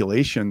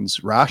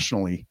calculations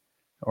rationally,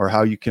 or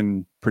how you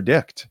can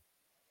predict,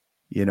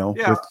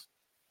 Yeah.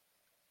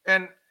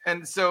 And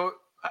so,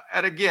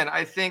 and again,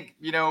 I think,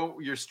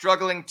 you're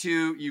struggling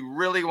you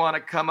really want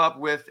to come up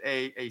with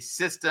a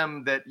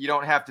system that you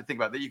don't have to think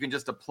about, that you can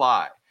just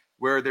apply.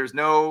 where there's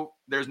no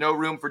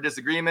room for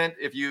disagreement.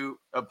 If you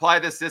apply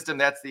this system,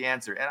 that's the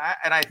answer. And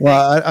I think,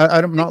 well,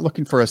 I'm not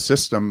looking for a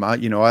system. I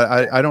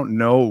don't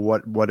know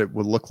what it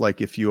would look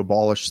like if you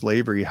abolish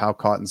slavery, how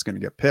cotton's going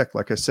to get picked.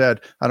 Like I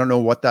said, I don't know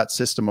what that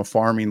system of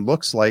farming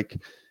looks like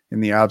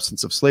in the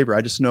absence of slavery.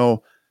 I just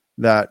know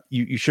that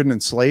you shouldn't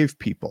enslave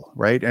people,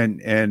 right?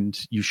 And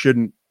you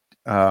shouldn't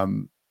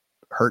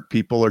hurt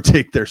people or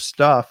take their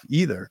stuff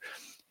either.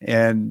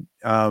 And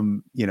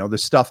the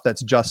stuff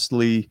that's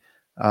justly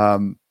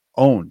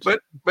owned.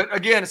 But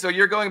again, so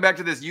you're going back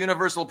to this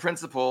universal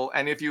principle,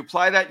 and if you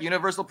apply that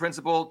universal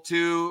principle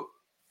to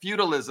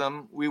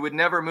feudalism, we would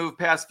never move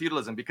past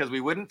feudalism, because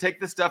we wouldn't take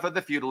the stuff of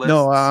the feudalists.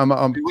 No, I'm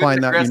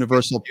applying that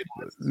universal.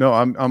 No,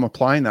 I'm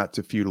applying that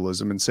to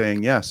feudalism and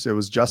saying, yes, it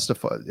was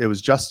justified. It was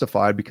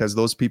justified because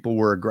those people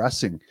were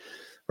aggressing,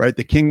 right?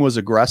 The king was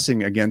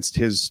aggressing against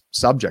his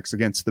subjects,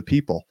 against the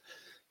people.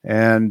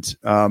 And,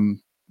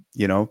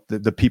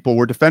 the people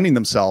were defending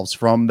themselves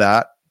from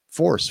that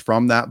force,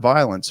 from that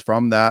violence,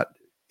 from that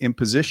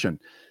imposition.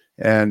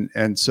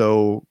 And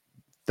so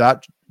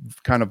that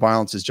kind of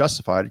violence is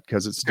justified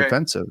because it's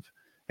defensive.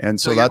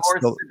 And so that's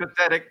more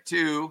sympathetic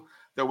to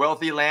the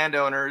wealthy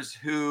landowners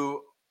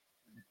who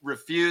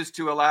refused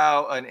to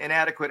allow an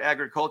inadequate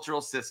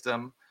agricultural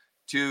system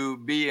to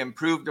be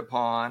improved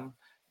upon,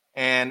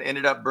 and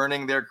ended up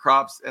burning their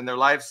crops and their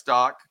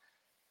livestock,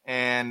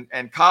 and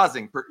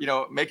causing,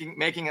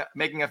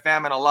 making a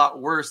famine a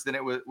lot worse than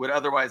it would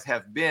otherwise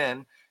have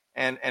been,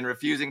 and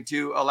refusing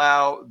to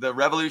allow the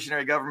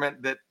revolutionary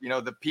government that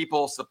the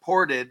people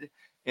supported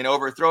in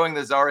overthrowing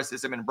the czar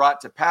system and brought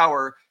to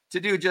power to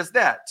do just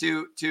that,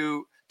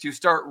 to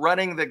start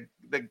running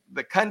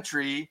the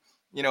country,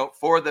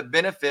 for the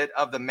benefit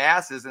of the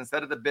masses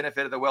instead of the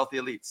benefit of the wealthy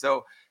elite.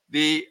 So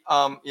the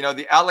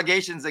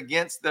allegations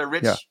against the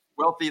rich,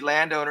 wealthy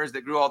landowners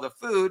that grew all the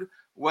food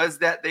was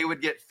that they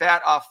would get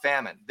fat off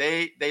famine.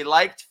 They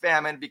liked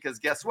famine because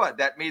guess what?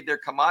 That made their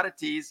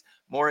commodities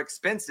more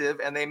expensive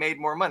and they made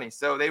more money.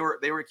 So they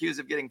were accused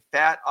of getting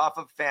fat off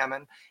of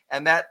famine,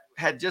 and that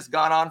had just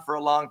gone on for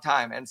a long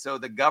time. And so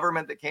the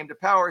government that came to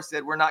power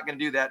said, we're not going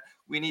to do that.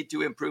 We need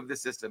to improve the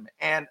system.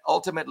 And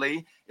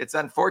ultimately, it's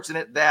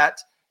unfortunate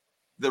that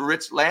the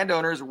rich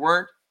landowners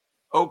weren't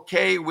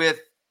okay with,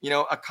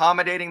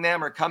 accommodating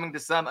them or coming to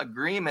some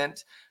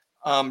agreement.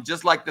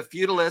 Just like the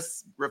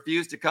feudalists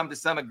refused to come to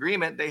some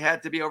agreement, they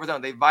had to be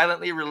overthrown. They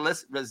violently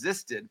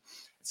resisted.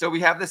 So we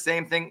have the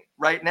same thing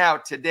right now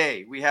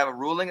today. We have a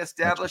ruling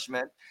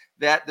establishment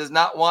that does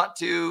not want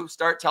to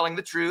start telling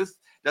the truth,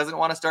 doesn't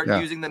want to start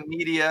using the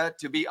media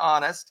to be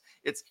honest.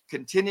 It's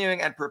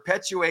continuing and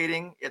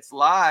perpetuating its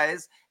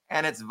lies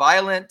and its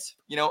violent,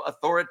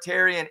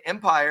 authoritarian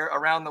empire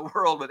around the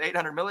world with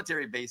 800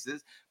 military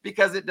bases,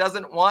 because it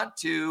doesn't want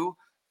to,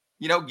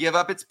 give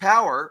up its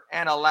power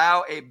and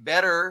allow a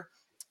better,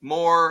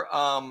 more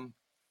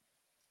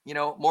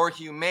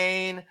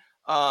humane,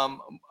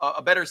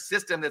 a better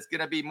system that's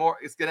going to be going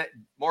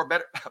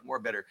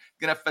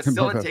to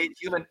facilitate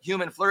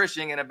human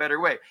flourishing in a better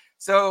way.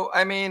 So,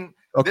 I mean,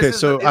 okay.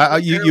 So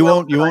you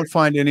won't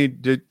find any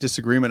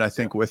disagreement, I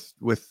think, with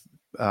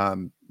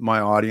my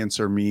audience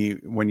or me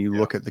when you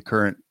look at the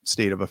current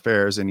state of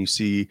affairs and you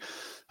see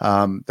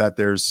that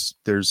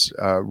there's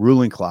a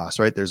ruling class,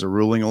 right? There's a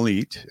ruling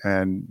elite,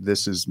 and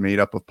this is made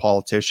up of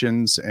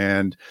politicians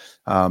and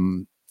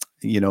to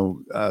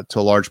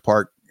a large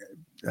part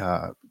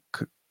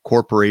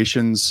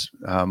corporations,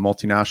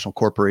 multinational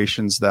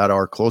corporations that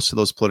are close to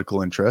those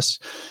political interests,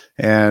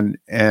 and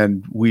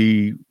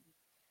we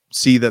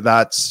see that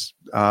that's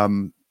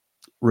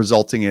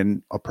resulting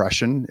in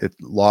oppression,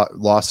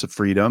 loss of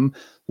freedom,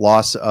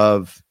 loss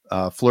of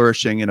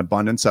flourishing and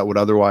abundance that would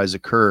otherwise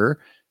occur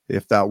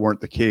if that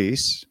weren't the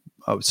case.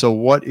 So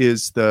what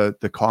is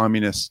the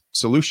communist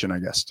solution, I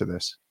guess, to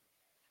this?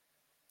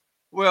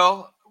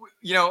 Well,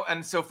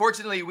 and so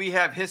fortunately we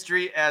have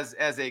history as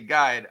a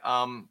guide.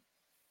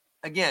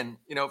 Again,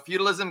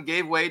 feudalism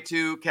gave way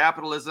to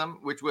capitalism,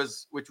 which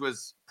was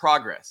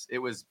progress. It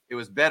was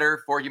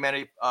better for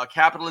humanity.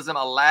 Capitalism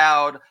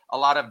allowed a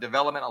lot of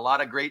development, a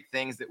lot of great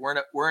things that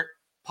weren't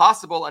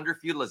possible under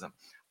feudalism.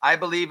 I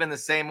believe in the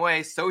same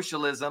way,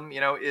 socialism,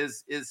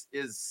 is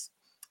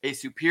a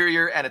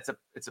superior, and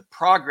it's a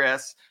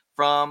progress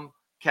from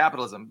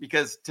capitalism,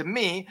 because to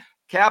me,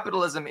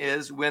 capitalism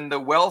is when the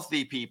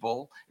wealthy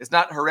people, it's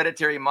not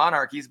hereditary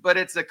monarchies, but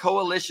it's a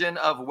coalition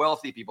of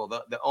wealthy people,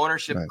 the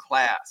ownership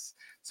class.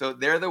 So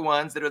they're the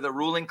ones that are the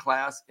ruling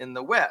class in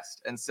the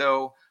West. And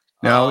so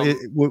now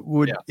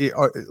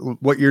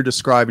what you're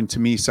describing to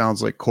me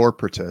sounds like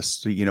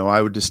corporatist.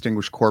 I would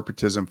distinguish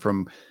corporatism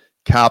from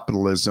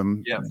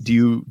capitalism. Yes. Do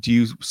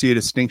you see a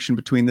distinction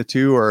between the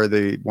two, or are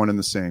they one and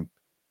the same?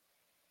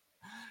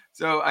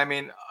 So, I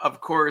mean,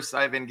 of course,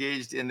 I've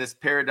engaged in this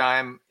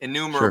paradigm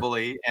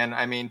innumerably. Sure. And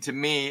I mean, to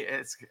me,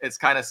 it's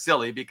kind of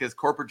silly, because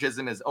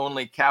corporatism is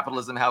only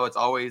capitalism how it's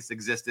always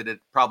existed. It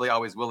probably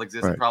always will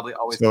exist. Right. It probably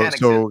always can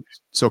exist.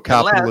 So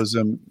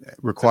capitalism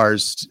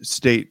requires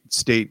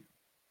state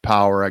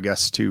power, I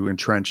guess, to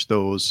entrench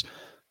those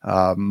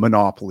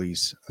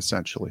monopolies,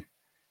 essentially.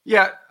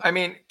 Yeah, I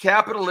mean,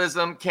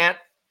 capitalism can't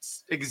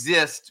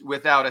exist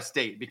without a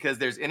state because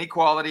there's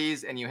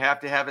inequalities and you have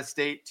to have a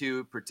state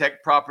to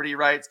protect property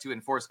rights, to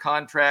enforce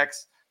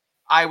contracts.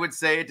 I would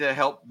say to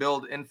help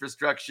build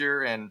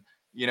infrastructure and,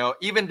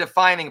 even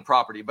defining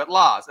property, but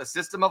laws, a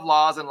system of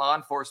laws and law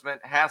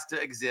enforcement has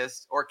to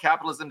exist, or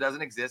capitalism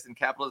doesn't exist, and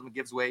capitalism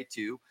gives way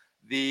to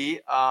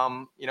the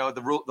law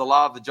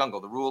of the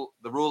jungle, the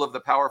rule of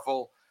the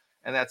powerful,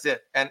 and that's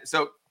it. And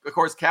so, of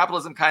course,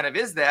 capitalism kind of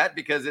is that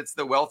because it's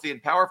the wealthy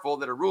and powerful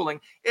that are ruling.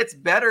 It's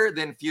better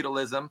than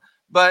feudalism,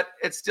 but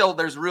it's still,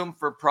 there's room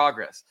for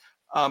progress.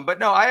 But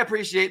no, I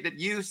appreciate that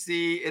you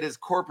see it as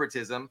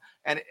corporatism.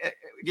 And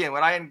again,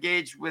 when I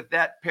engage with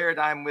that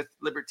paradigm with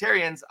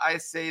libertarians, I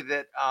say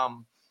that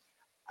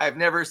I've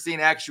never seen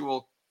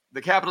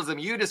the capitalism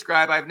you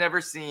describe. I've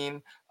never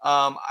seen.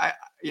 So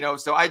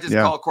I just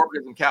call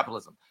corporatism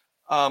capitalism.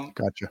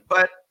 Gotcha.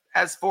 But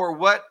as for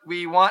what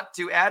we want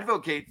to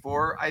advocate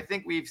for, I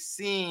think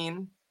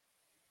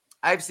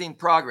I've seen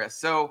progress.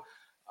 So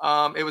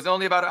it was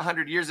only about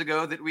 100 years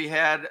ago that we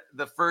had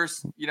the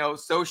first,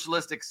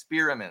 socialist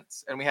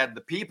experiments, and we had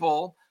the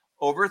people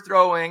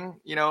overthrowing,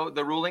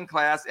 the ruling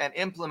class and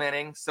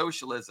implementing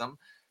socialism.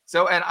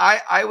 So, and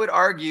I would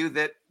argue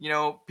that,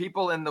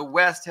 people in the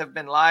West have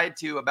been lied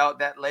to about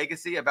that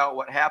legacy, about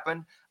what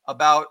happened,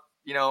 about,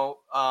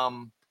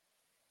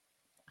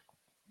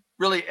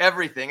 really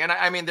everything. And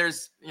I mean,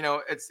 there's,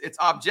 it's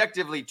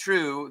objectively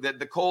true that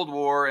the Cold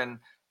War and,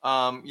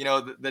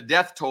 the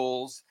death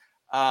tolls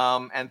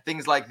and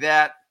things like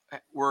that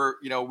were,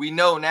 we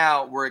know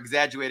now were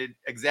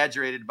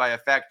exaggerated by a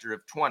factor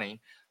of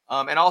 20.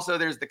 And also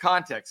there's the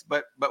context.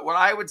 But what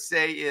I would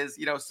say is,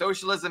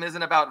 socialism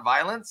isn't about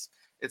violence.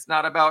 It's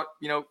not about,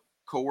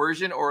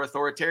 coercion or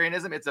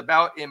authoritarianism. It's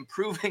about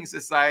improving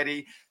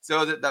society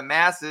so that the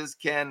masses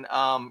can,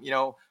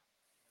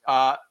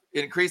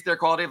 increase their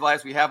quality of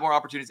life. We have more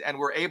opportunities, and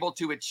we're able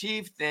to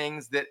achieve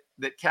things that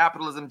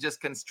capitalism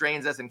just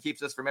constrains us and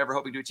keeps us from ever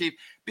hoping to achieve,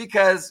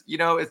 because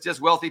it's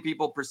just wealthy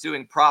people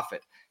pursuing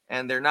profit,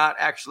 and they're not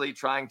actually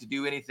trying to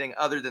do anything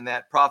other than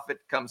that. Profit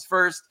comes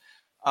first.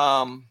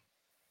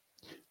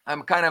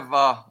 I'm kind of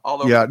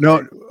all over. Yeah,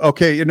 no,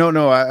 okay,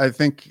 no, I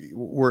think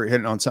we're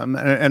hitting on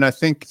something, and I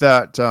think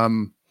that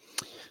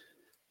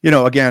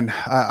again,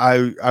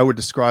 I would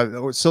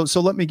describe. So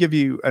let me give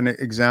you an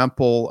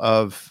example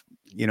of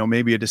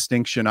maybe a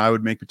distinction I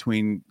would make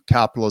between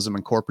capitalism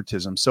and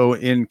corporatism. So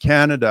in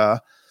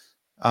Canada,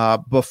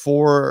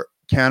 before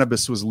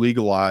cannabis was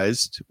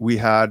legalized, we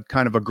had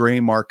kind of a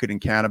gray market in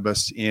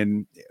cannabis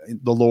in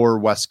the lower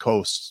West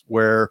Coast,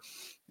 where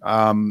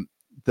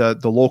the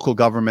local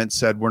government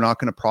said, we're not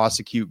going to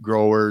prosecute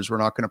growers, we're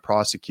not going to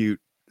prosecute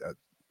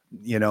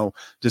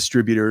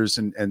distributors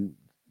and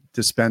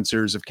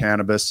dispensers of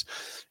cannabis.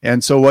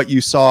 And so what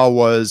you saw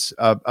was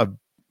a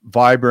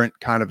vibrant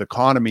kind of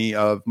economy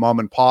of mom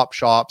and pop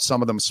shops,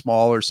 some of them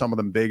smaller, some of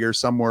them bigger,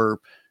 some were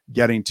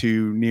getting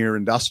to near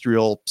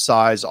industrial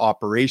size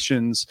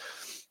operations.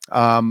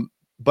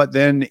 But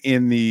then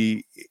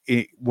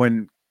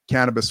when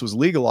cannabis was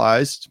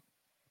legalized,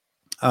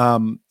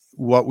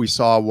 what we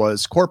saw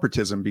was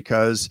corporatism,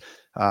 because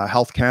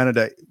Health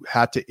Canada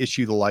had to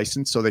issue the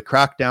license. So they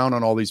cracked down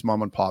on all these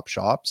mom and pop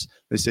shops.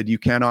 They said, you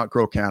cannot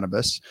grow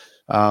cannabis.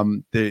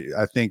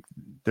 I think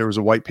there was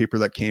a white paper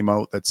that came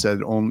out that said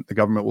the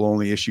government will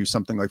only issue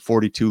something like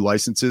 42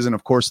 licenses. And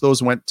of course,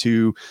 those went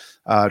to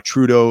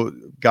Trudeau,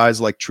 guys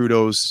like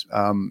Trudeau's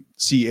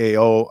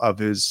CAO of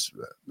his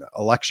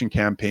election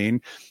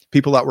campaign,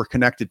 people that were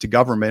connected to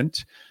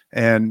government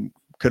and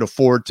could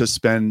afford to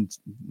spend,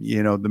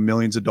 the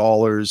millions of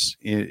dollars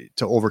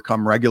to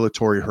overcome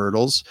regulatory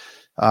hurdles.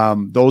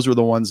 Those were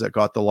the ones that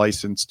got the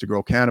license to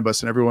grow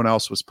cannabis, and everyone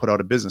else was put out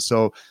of business.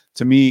 So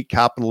to me,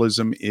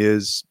 capitalism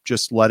is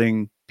just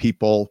letting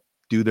people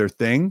do their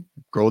thing,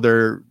 grow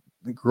their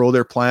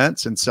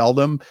plants and sell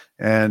them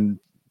and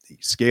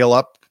scale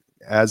up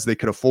as they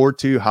could afford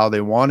to, how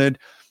they wanted.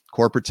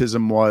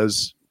 Corporatism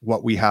was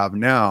what we have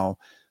now.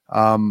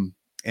 And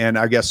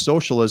I guess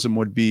socialism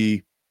would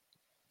be,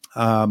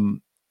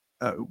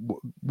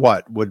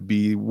 what would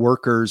be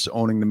workers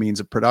owning the means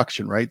of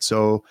production, right?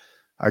 So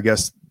I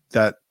guess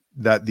that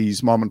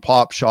these mom and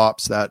pop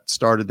shops that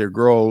started their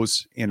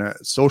grows in a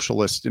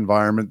socialist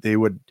environment, they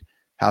would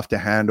have to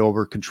hand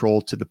over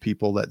control to the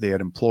people that they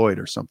had employed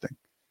or something.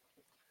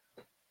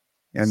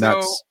 And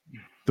that's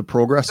the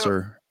progress,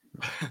 or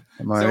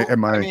am I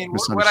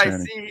misunderstanding? What I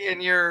see in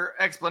your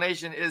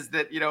explanation is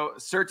that,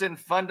 certain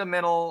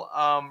fundamental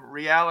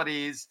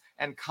realities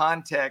and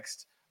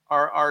context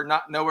are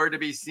not nowhere to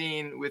be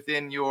seen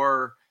within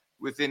your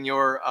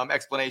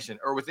explanation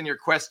or within your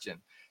question.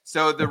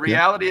 So the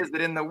reality is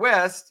that in the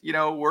West,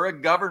 we're a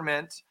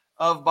government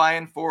of by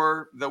and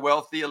for the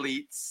wealthy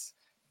elites.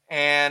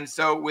 And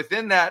so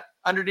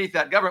underneath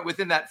that government,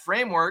 within that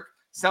framework,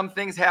 some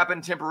things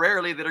happen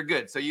temporarily that are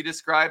good. So you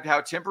described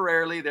how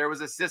temporarily there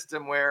was a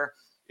system where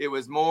it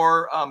was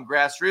more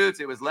grassroots,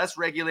 it was less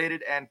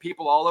regulated, and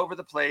people all over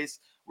the place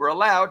were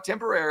allowed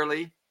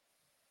temporarily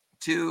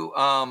to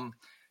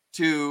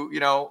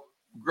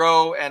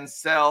grow and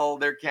sell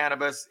their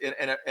cannabis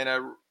in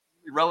a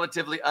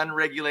relatively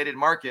unregulated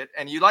market,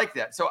 and you like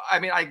that. So, I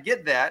mean, I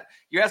get that.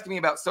 You're asking me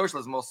about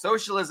socialism. Well,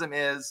 socialism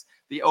is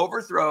the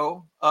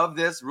overthrow of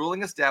this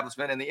ruling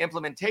establishment and the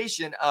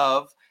implementation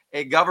of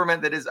a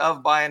government that is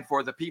of, by, and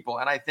for the people.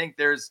 And I think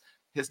there's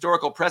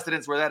historical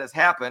precedents where that has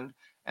happened.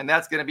 And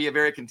that's going to be a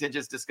very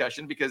contentious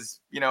discussion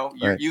because,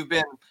 you've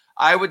been,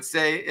 I would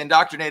say,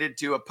 indoctrinated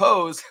to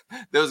oppose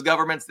those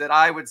governments that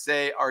I would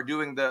say are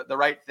doing the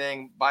right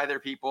thing by their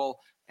people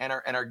and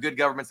are good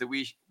governments that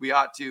we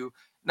ought to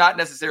not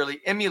necessarily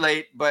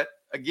emulate, but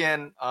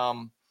again.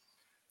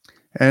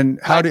 And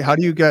how do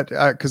you get,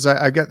 because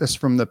I get this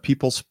from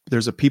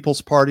there's a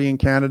People's Party in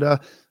Canada,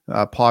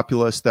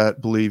 populists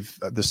that believe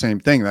the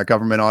same thing, that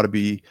government ought to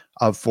be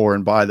of, for,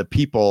 and by the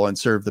people and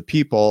serve the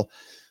people.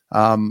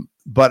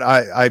 But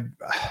I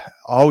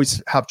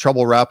always have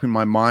trouble wrapping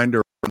my mind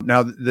around.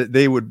 Now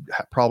they would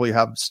probably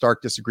have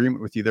stark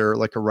disagreement with you. They're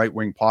like a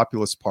right-wing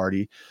populist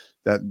party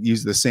that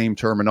use the same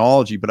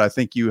terminology, but I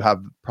think you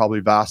have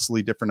probably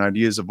vastly different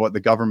ideas of what the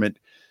government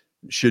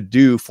should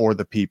do for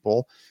the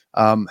people.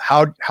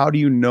 How do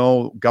you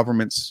know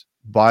government's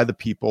by the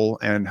people,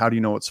 and how do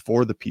you know it's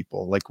for the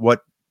people? Like,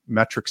 what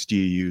metrics do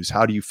you use?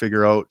 How do you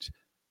figure out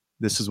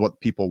this is what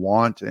people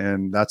want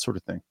and that sort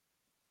of thing?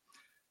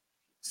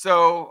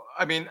 So,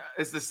 I mean,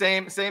 it's the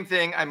same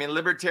thing. I mean,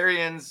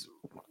 libertarians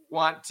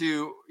want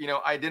to,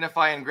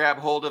 identify and grab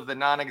hold of the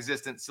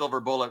non-existent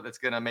silver bullet that's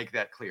going to make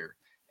that clear.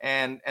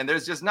 And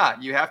there's just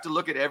not. You have to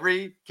look at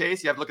every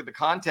case. You have to look at the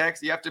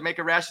context. You have to make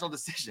a rational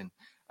decision.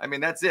 I mean,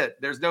 that's it.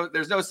 There's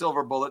no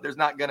silver bullet. There's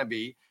not going to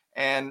be.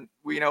 And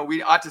we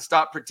ought to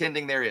stop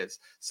pretending there is.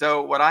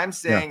 So what I'm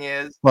saying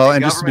is, well,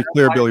 and just to be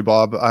clear, Billy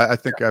Bob, I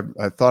think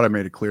I thought I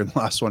made it clear in the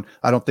last one.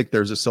 I don't think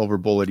there's a silver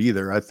bullet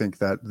either. I think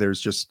that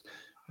there's just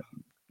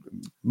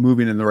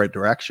moving in the right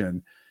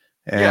direction.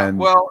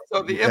 And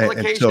so the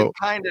implication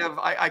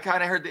I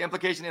kind of heard the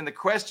implication in the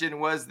question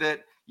was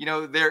that,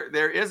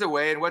 there is a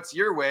way, and what's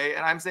your way?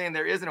 And I'm saying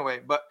there isn't a way,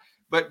 but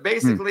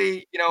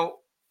basically,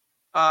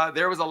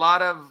 there was a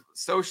lot of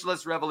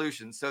socialist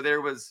revolutions. So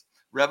there was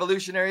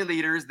revolutionary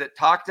leaders that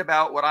talked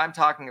about what I'm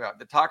talking about,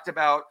 that talked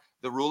about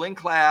the ruling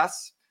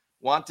class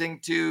wanting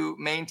to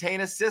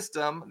maintain a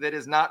system that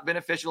is not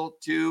beneficial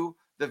to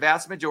the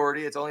vast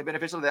majority. It's only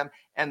beneficial to them,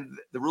 and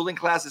the ruling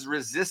class's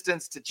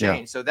resistance to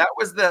change. Yeah. So that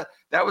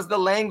was the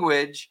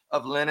language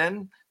of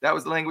Lenin. That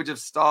was the language of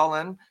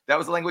Stalin. That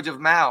was the language of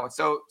Mao.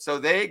 So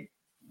they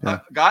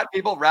got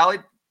people rally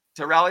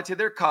to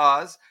their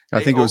cause.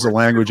 I think it was the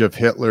language of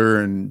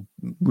Hitler and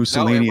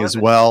Mussolini as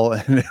well.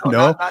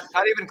 No,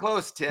 not even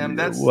close, Tim.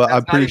 That's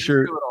I'm pretty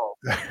sure.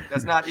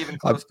 That's not even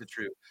close to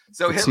true.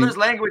 So Hitler's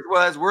language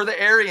was, we're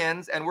the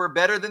Aryans and we're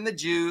better than the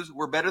Jews.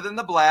 We're better than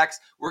the blacks.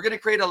 We're going to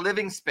create a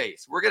living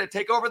space. We're going to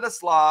take over the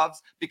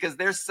Slavs because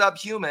they're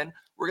subhuman.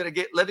 We're going to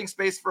get living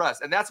space for us.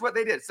 And that's what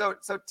they did. So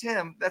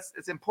Tim,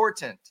 it's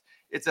important.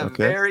 It's a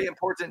very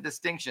important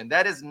distinction.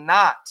 That is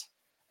not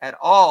at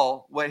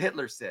all what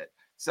Hitler said.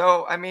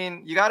 So, I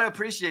mean, you got to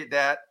appreciate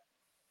that.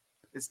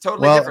 It's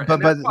totally different.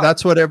 But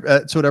that's what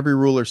every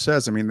ruler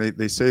says. I mean,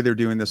 they say they're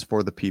doing this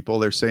for the people.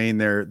 They're saying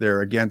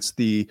they're against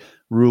the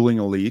ruling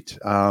elite.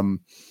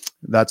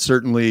 That's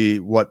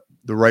certainly what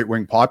the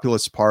right-wing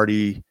populist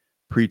party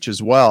preach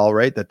as well,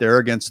 right? That they're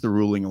against the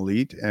ruling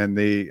elite, and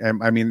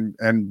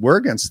we're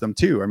against them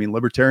too. I mean,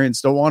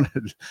 libertarians don't want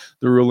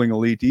the ruling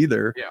elite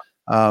either. Yeah.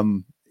 I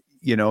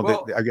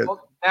guess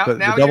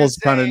the devil's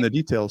kind of in the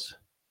details.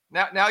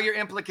 Now your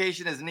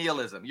implication is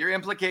nihilism. Your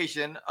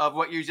implication of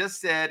what you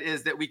just said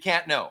is that we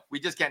can't know.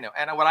 We just can't know.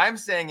 And what I'm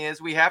saying is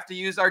we have to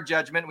use our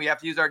judgment. We have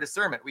to use our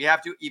discernment. We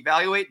have to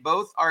evaluate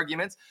both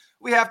arguments.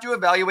 We have to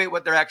evaluate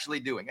what they're actually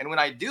doing. And when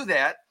I do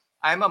that,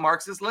 I'm a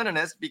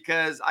Marxist-Leninist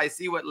because I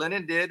see what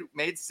Lenin did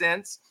made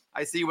sense.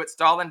 I see what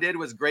Stalin did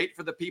was great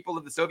for the people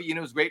of the Soviet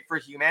Union, was great for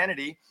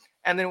humanity.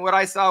 And then what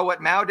I saw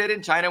what Mao did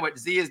in China, what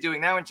Xi is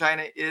doing now in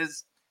China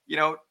is,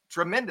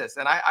 tremendous.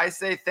 And I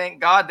say, thank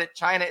God that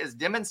China is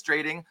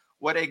demonstrating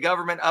what a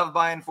government of,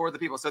 by, and for the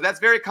people. So that's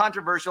very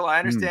controversial. I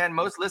understand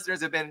most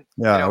listeners have been.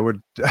 Yeah, I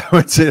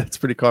would say that's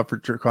pretty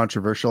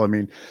controversial. I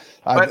mean,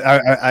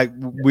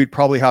 we'd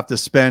probably have to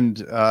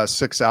spend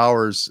 6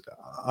 hours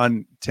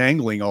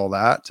untangling all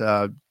that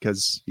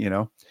because,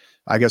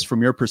 I guess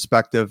from your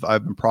perspective,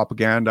 I've been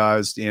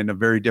propagandized in a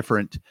very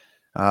different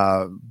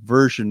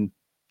version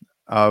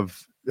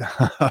of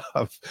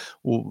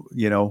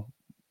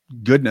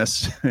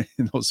goodness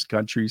in those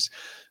countries.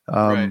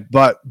 Right.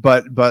 But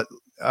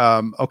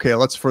okay,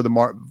 let's for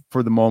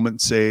the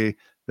moment say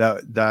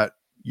that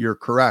you're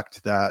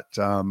correct, that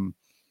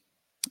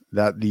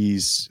that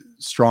these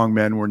strong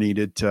men were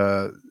needed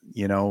to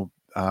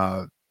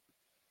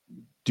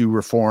do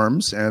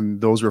reforms,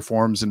 and those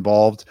reforms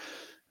involved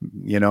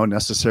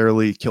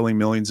necessarily killing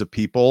millions of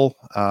people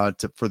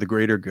for the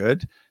greater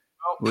good.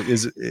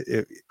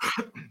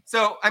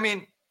 So I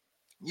mean,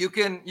 you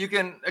can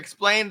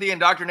explain the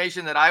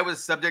indoctrination that I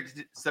was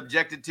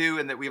subjected to,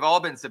 and that we've all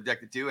been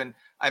subjected to. And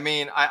I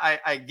mean,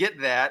 I get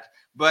that,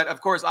 but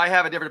of course I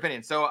have a different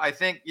opinion. So I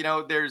think,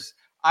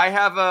 I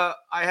have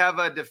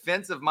a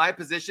defense of my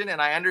position,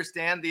 and I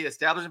understand the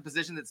establishment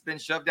position that's been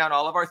shoved down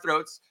all of our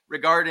throats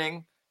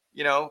regarding,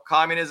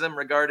 communism,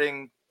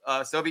 regarding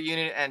Soviet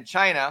Union and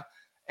China.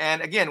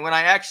 And again, when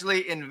I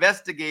actually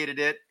investigated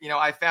it,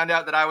 I found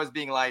out that I was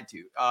being lied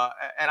to.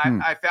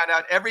 I found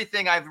out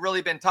everything I've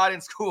really been taught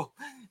in school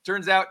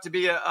turns out to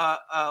be a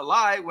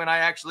lie when I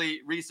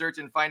actually research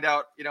and find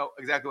out,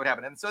 exactly what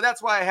happened. And so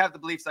that's why I have the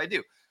beliefs I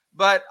do.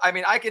 But I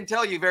mean, I can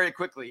tell you very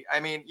quickly. I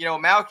mean,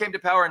 Mao came to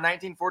power in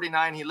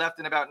 1949. He left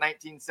in about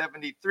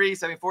 1973,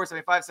 74,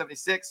 75,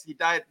 76. He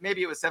died.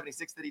 Maybe it was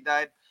 76 that he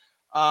died.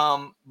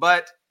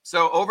 But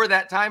so over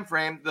that time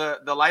frame,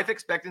 the life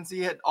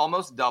expectancy had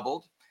almost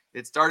doubled.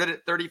 It started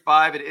at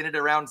 35. It ended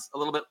around a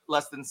little bit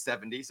less than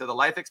 70. So the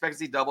life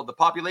expectancy doubled. The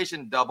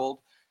population doubled.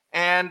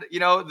 And,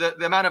 the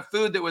amount of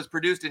food that was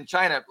produced in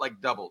China,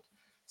 doubled.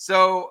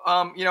 So,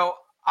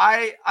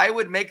 I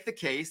would make the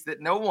case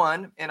that no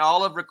one in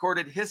all of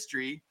recorded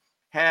history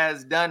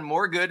has done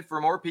more good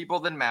for more people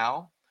than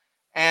Mao.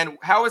 And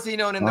how is he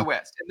known in the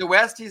West? In the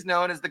West, he's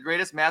known as the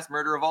greatest mass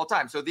murderer of all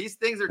time. So these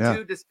things are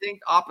two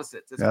distinct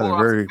opposites. It's polar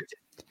opposites.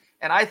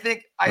 And I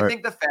think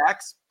the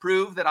facts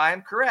prove that I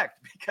am correct,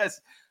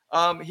 because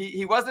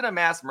he wasn't a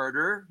mass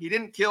murderer. He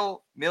didn't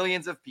kill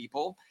millions of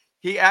people.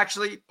 He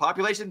actually,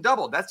 population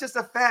doubled. That's just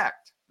a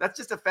fact. That's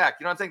just a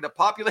fact. You know what I'm saying? The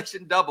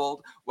population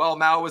doubled while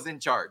Mao was in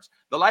charge.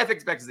 The life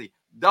expectancy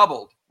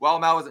doubled while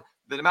Mao was.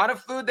 The amount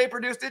of food they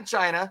produced in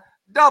China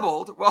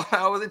doubled while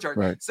Mao was in charge.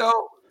 Right.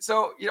 So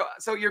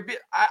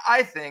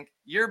I think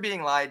you're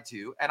being lied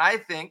to, and I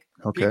think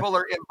people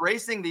are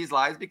embracing these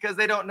lies because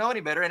they don't know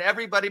any better, and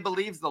everybody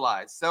believes the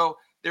lies. So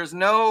there's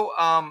no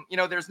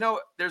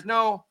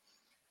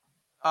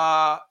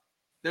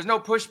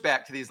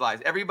pushback to these lies.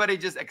 Everybody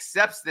just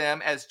accepts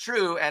them as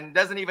true and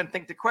doesn't even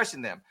think to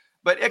question them.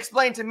 But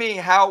explain to me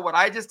how what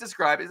I just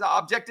described is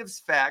objective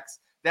facts.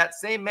 That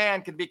same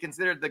man can be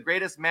considered the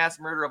greatest mass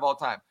murderer of all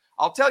time.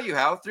 I'll tell you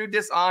how: through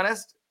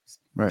dishonest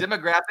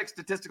demographic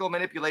statistical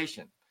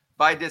manipulation.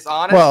 By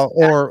dishonest. Well,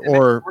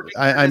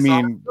 I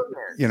mean,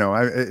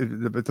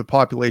 the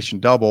population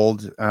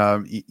doubled.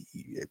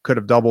 It could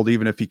have doubled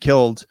even if he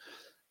killed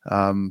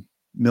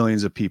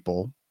millions of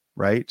people,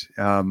 right?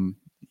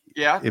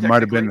 It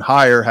might have been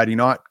higher had he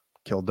not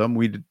killed them.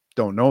 We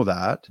don't know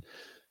that.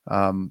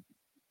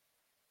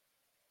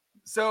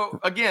 So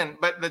again,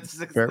 but the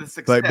success.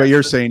 But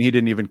you're saying he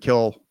didn't even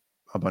kill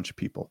a bunch of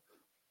people.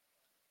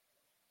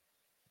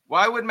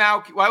 Why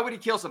would he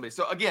kill somebody?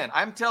 So again,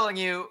 I'm telling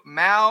you,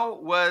 Mao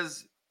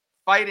was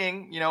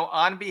fighting,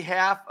 on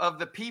behalf of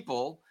the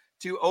people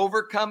to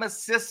overcome a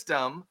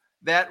system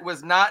that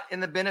was not in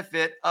the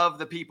benefit of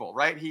the people,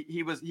 right?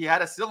 He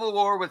had a civil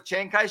war with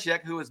Chiang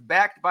Kai-shek, who was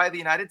backed by the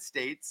United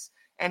States,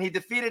 and he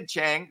defeated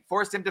Chiang,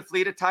 forced him to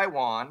flee to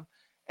Taiwan,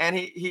 and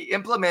he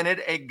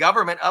implemented a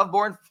government of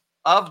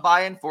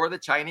by and for the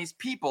Chinese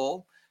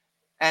people.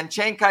 And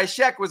Chiang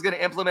Kai-shek was going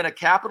to implement a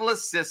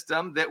capitalist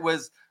system that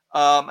was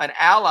an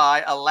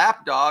ally, a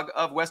lapdog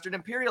of Western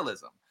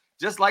imperialism.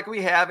 Just like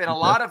we have in a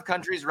lot of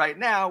countries right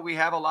now, we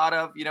have a lot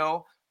of,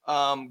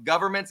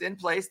 governments in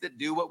place that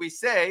do what we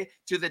say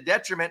to the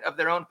detriment of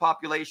their own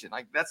population.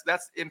 Like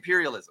that's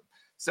imperialism.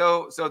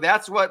 So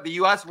that's what the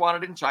U.S.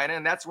 wanted in China,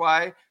 and that's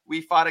why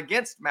we fought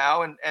against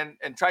Mao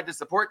and tried to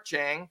support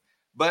Chiang,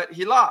 but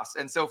he lost.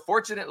 And so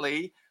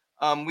fortunately,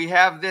 we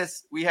have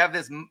this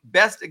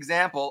best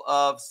example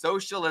of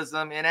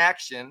socialism in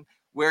action,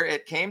 where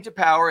it came to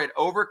power. It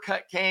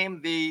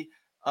overcame the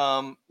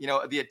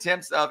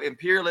attempts of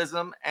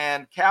imperialism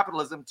and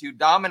capitalism to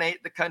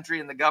dominate the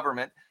country and the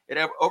government. It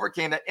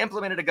overcame that,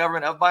 implemented a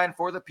government of, by, and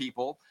for the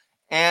people.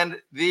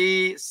 And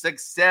the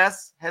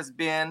success has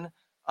been,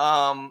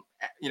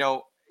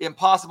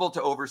 impossible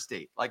to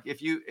overstate. Like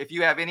if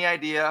you have any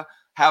idea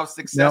how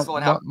successful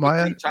and how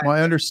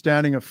my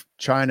understanding of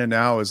China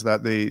now is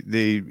that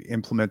they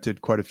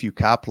implemented quite a few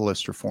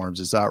capitalist reforms.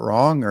 Is that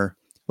wrong? Or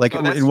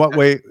in what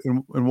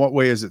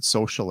way is it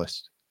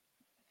socialist?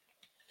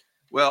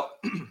 Well,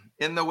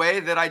 in the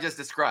way that I just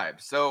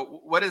described.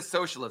 So what is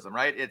socialism,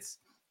 right? It's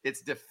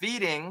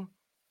defeating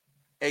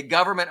a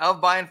government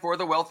of, by, and for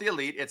the wealthy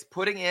elite. It's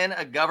putting in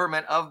a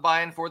government of,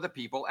 by, and for the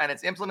people, and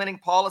it's implementing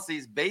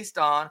policies based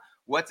on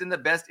what's in the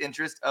best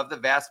interest of the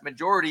vast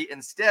majority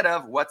instead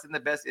of what's in the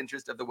best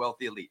interest of the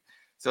wealthy elite.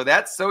 So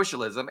that's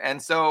socialism.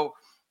 And so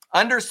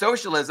under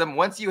socialism,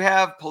 once you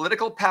have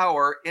political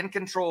power in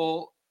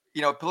control,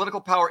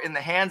 political power in the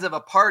hands of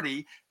a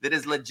party that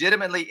is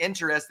legitimately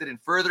interested in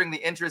furthering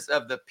the interests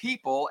of the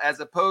people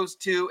as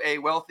opposed to a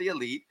wealthy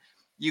elite,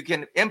 you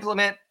can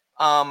implement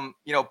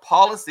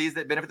policies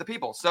that benefit the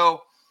people.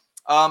 So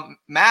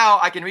Mao,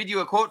 I can read you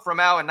a quote from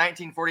Mao in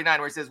 1949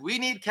 where he says, "We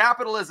need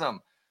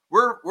capitalism.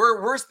 We're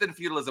worse than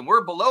feudalism.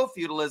 We're below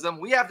feudalism.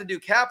 We have to do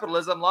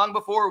capitalism long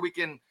before we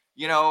can,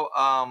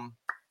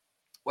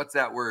 what's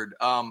that word?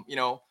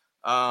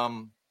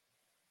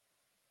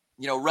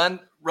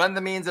 Run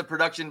the means of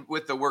production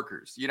with the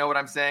workers." You know what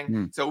I'm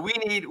saying? So we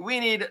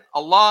need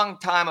a long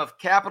time of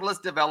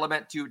capitalist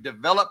development to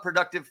develop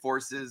productive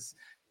forces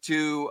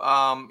to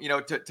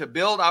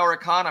build our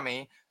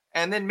economy.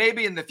 And then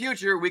maybe in the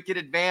future, we could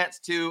advance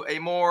to a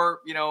more,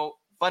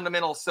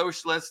 fundamental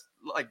socialist,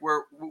 like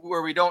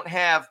where we don't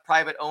have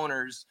private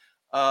owners.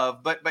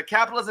 But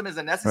capitalism is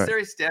a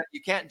necessary step.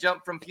 You can't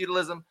jump from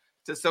feudalism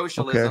to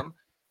socialism. Okay.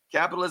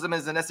 Capitalism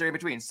is a necessary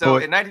between. So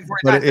in 1949,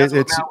 but that's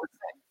what Mao was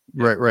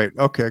saying. Right.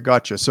 Okay,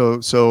 gotcha.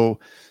 So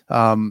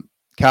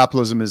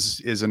capitalism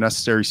is a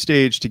necessary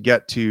stage to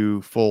get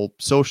to full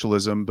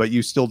socialism, but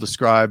you still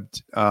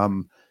described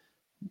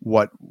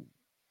what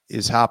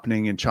is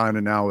happening in China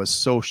now as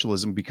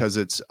socialism because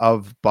it's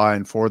of, by,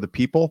 and for the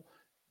people.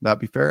 That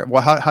be fair?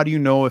 Well, how do you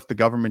know if the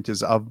government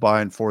is of,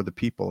 by, and for the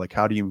people? Like,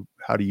 how do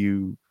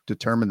you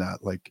determine that?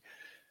 Like,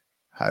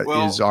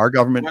 is our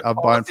government of,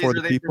 by, and for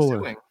the people?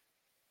 Or?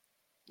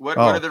 What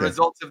are the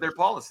results of their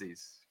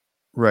policies?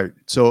 Right.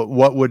 So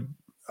what would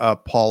a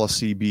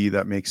policy be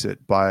that makes it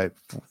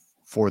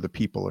for the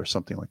people or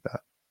something like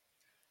that?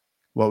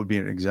 What would be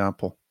an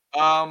example?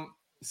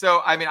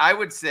 So, I mean, I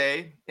would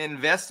say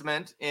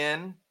investment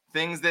in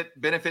things that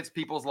benefits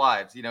people's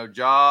lives,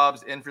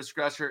 jobs,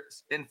 infrastructure,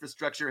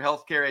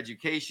 healthcare,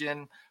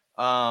 education,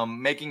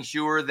 making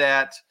sure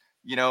that,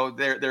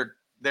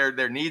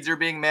 their needs are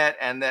being met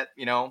and that,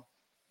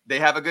 they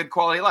have a good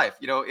quality of life,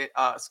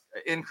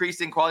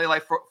 increasing quality of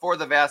life for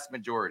the vast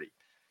majority.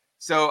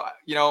 So,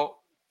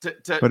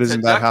 but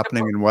isn't that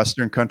happening in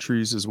Western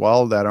countries as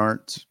well that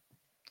aren't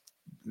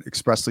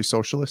expressly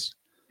socialist?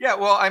 Yeah,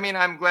 well, I mean,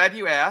 I'm glad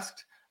you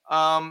asked.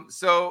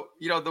 So,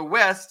 the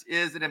West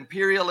is an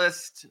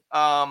imperialist,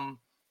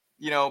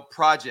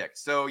 project.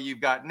 So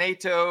you've got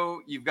NATO,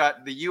 you've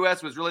got the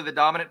US was really the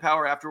dominant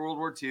power after World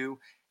War II.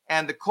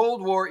 And the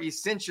Cold War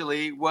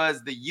essentially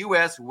was the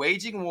US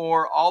waging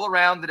war all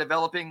around the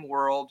developing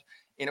world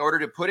in order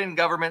to put in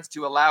governments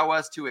to allow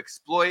us to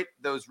exploit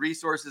those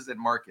resources and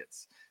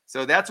markets.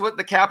 So that's what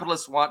the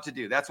capitalists want to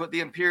do. That's what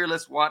the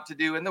imperialists want to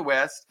do in the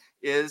West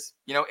is,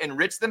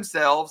 enrich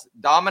themselves,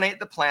 dominate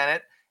the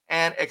planet,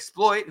 and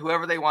exploit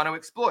whoever they want to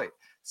exploit.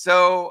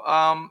 So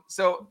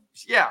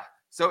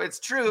it's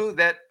true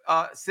that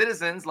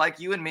citizens like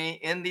you and me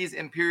in these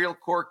imperial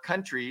core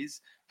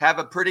countries have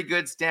a pretty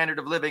good standard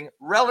of living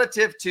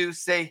relative to,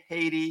 say,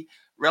 Haiti,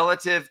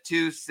 relative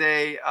to,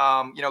 say,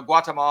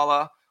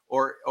 Guatemala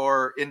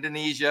or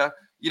Indonesia.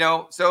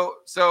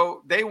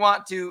 So they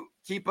want to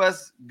keep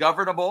us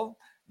governable.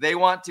 They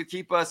want to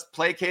keep us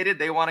placated.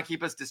 They want to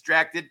keep us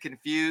distracted,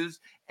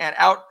 confused, and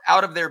out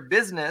of their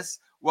business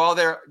while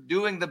they're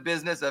doing the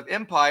business of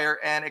empire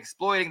and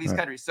exploiting these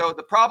countries. So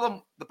the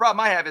problem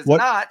I have is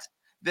not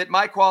that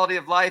my quality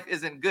of life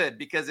isn't good,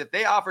 because if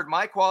they offered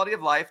my quality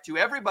of life to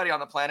everybody on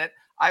the planet,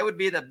 I would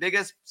be the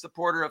biggest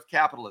supporter of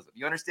capitalism.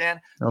 You understand?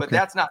 Okay. But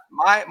that's not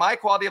my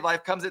quality of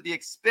life comes at the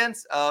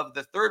expense of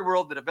the third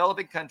world, the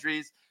developing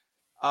countries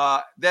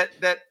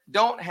that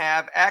don't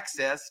have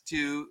access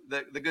to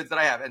the goods that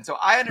I have. And so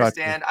I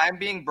understand I'm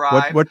being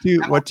bribed. What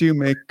do you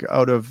make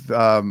out of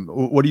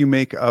what do you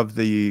make of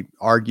the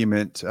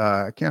argument?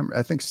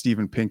 I think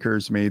Steven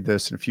Pinker's made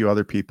this and a few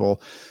other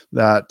people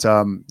that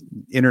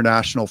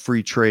international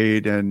free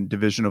trade and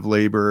division of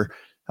labor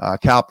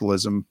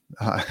capitalism,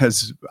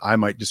 as I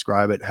might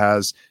describe it,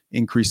 has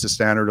increased the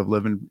standard of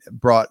living,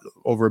 brought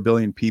over 1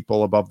 billion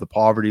people above the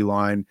poverty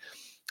line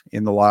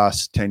in the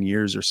last 10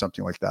 years or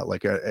something like that.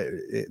 Like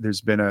there's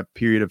been a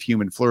period of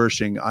human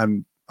flourishing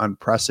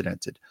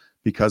unprecedented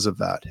because of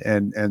that.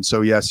 And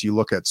so, yes, you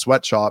look at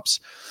sweatshops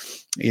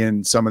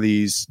in some of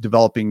these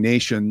developing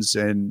nations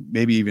and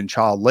maybe even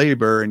child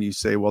labor, and you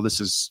say, well, this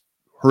is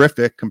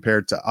horrific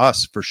compared to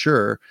us for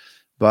sure.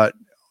 But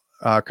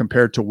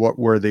compared to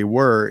where they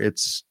were,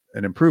 it's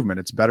an improvement.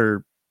 It's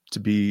better to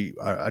be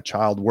a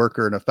child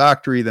worker in a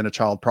factory than a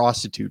child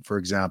prostitute, for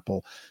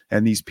example.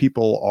 And these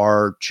people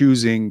are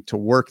choosing to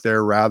work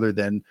there rather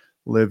than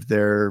live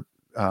their,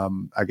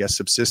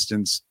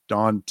 subsistence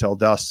dawn till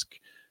dusk,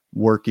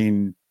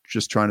 working,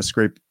 just trying to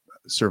scrape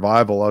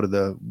survival out of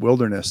the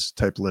wilderness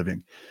type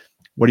living.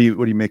 What do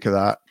you make of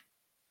that?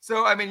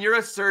 So, I mean, you're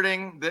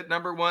asserting that,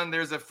 number one,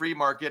 there's a free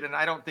market, and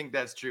I don't think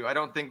that's true. I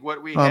don't think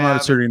what we have... I'm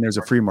not asserting there's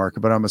a free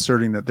market, but I'm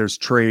asserting that there's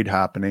trade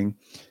happening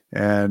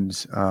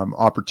and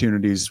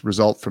opportunities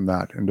result from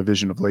that and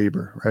division of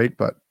labor, right?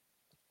 But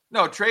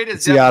no, trade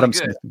is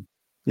definitely good.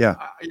 Yeah.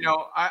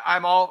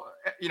 I'm all,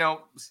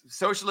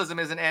 socialism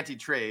isn't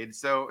anti-trade.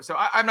 So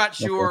I'm not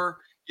sure,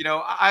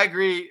 I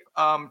agree.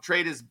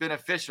 Trade is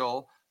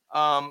beneficial.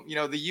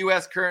 The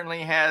U.S.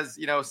 currently has,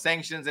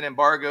 sanctions and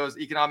embargoes,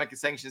 economic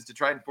sanctions to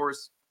try and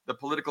force the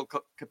political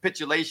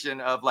capitulation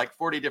of like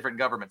 40 different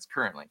governments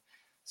currently.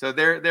 So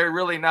they're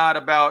really not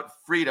about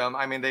freedom.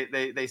 I mean,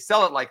 they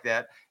sell it like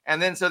that. And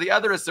then so the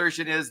other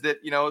assertion is that,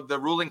 the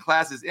ruling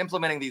class is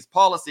implementing these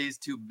policies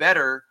to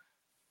better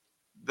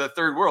the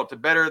third world, to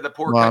better the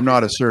poor. Well, I'm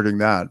not asserting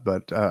that,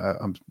 but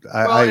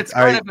it's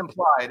kind of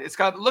implied. It's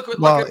got look at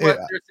what their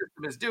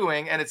system is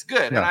doing, and it's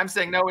good. Yeah. And I'm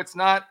saying no, it's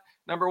not.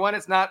 Number one,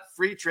 it's not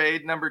free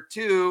trade. Number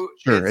two,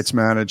 it's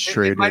managed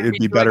trade. It'd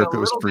be better if it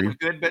was free.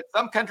 Good, but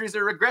some countries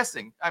are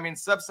regressing. I mean,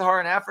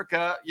 sub-Saharan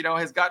Africa,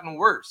 has gotten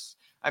worse.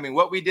 I mean,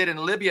 what we did in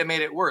Libya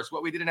made it worse.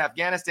 What we did in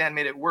Afghanistan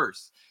made it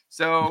worse.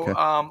 So, okay.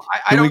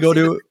 I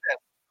don't.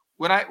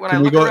 when I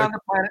look around the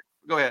planet,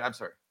 go ahead. I'm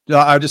sorry. No,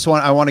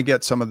 I want to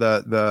get some of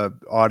the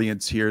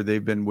audience here.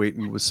 They've been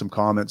waiting with some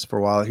comments for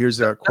a while.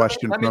 Here's a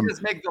question. Let me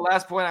just make the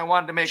last point I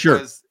wanted to make. Sure.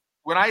 Was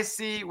when I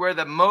see where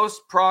the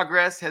most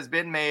progress has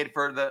been made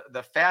for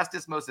the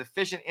fastest, most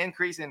efficient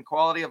increase in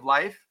quality of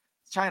life,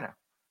 it's China.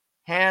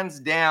 Hands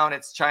down,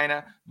 it's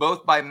China,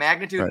 both by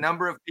magnitude, Right.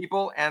 number of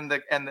people, and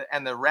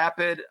the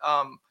rapid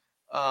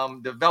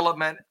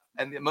development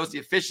and the most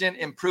efficient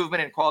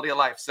improvement in quality of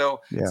life. So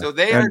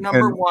they are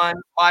number one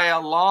by a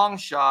long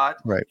shot.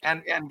 Right.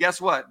 And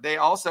guess what? They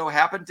also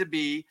happen to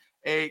be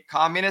a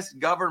communist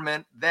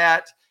government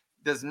that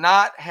does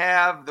not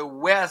have the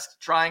West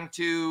trying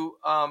to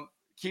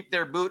keep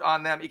their boot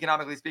on them,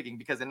 economically speaking,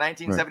 because in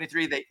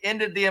 1973, they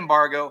ended the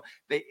embargo,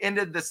 they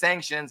ended the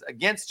sanctions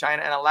against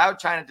China and allowed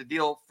China to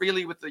deal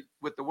freely with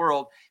the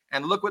world.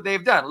 And look what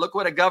they've done. Look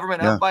what a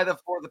government up by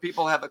for the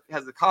people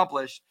has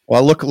accomplished.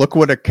 Well, look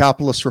what a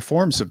capitalist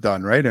reforms have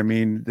done, right? I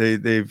mean,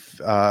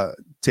 they've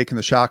taken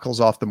the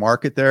shackles off the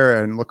market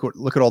there, and look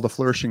at all the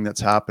flourishing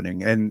that's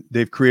happening. And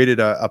they've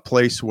created a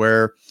place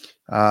where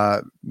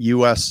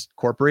U.S.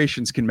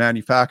 corporations can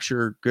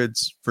manufacture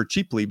goods for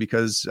cheaply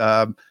because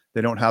they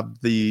don't have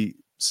the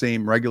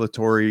same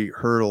regulatory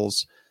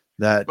hurdles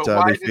that but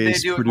why they did they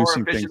face do it more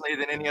producing efficiently things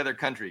than any other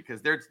country?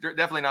 Because they're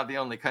definitely not the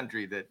only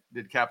country that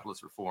did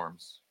capitalist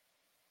reforms.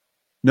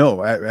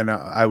 No,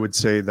 I would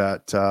say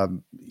that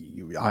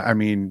I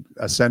mean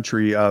a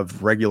century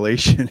of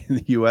regulation in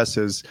the U.S.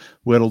 has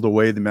whittled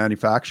away the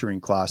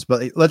manufacturing class.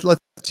 But let's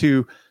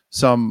to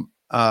some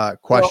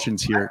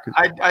questions here.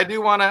 I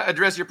do want to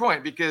address your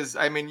point, because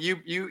I mean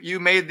you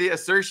made the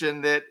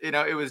assertion that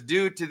it was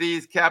due to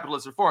these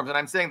capitalist reforms, and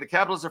I'm saying the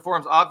capitalist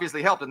reforms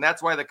obviously helped, and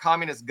that's why the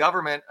communist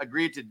government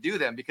agreed to do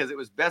them, because it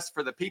was best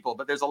for the people.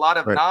 But there's a lot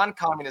of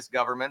non-communist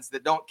governments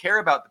that don't care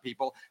about the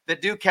people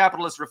that do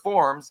capitalist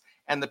reforms,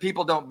 and the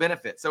people don't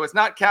benefit. So it's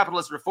not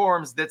capitalist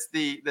reforms that's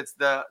the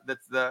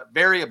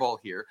variable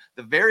here.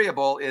 The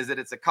variable is that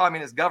it's a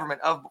communist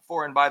government of,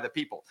 for, and by the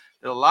people.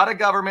 There's a lot of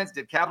governments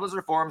did capitalist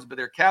reforms, but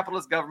they're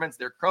capitalist governments,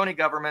 they're crony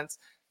governments,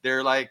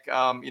 they're like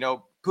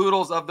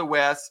poodles of the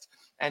West,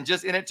 and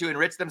just in it to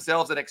enrich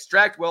themselves and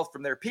extract wealth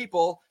from their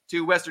people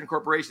to Western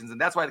corporations.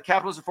 And that's why the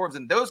capitalist reforms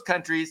in those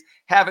countries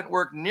haven't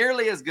worked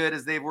nearly as good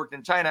as they've worked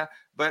in China.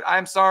 But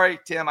I'm sorry,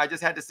 Tim, I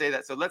just had to say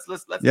that. So let's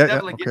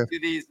definitely get to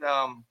these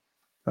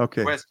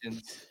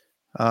questions.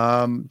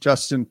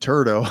 Justin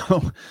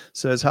Turdo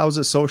says, how is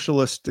a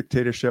socialist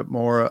dictatorship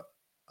more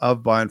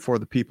of by and for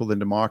the people than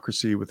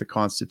democracy with a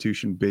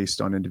constitution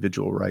based on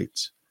individual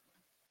rights?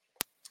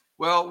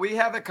 Well, we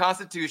have a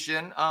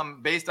constitution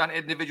based on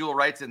individual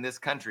rights in this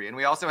country. And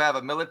we also have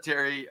a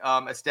military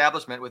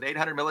establishment with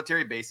 800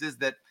 military bases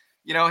that,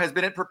 has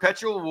been in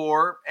perpetual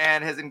war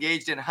and has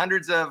engaged in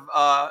hundreds of,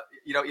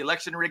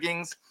 election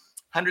riggings,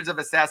 hundreds of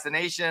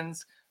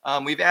assassinations.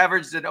 We've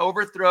averaged an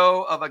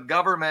overthrow of a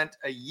government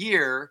a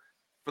year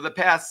for the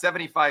past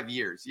 75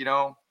 years,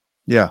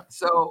 Yeah.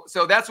 So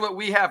that's what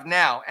we have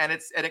now. And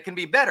it can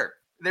be better.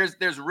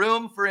 There's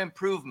room for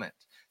improvement.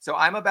 So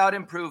I'm about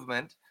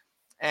improvement.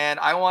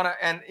 And I want to,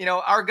 and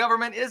our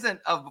government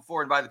isn't of,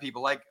 before, and by the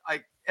people. Like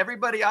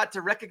everybody ought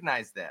to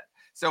recognize that.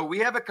 So we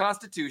have a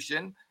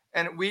constitution,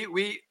 and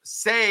we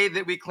say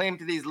that we claim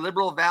to these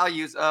liberal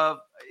values of,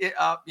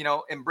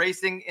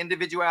 embracing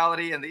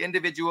individuality and the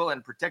individual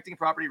and protecting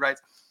property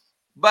rights.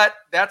 But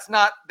that's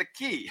not the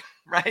key,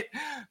 right?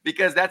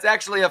 Because that's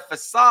actually a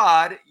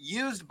facade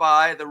used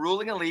by the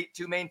ruling elite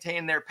to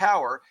maintain their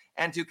power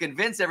and to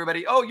convince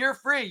everybody, oh, you're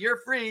free,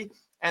 you're free.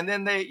 And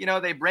then they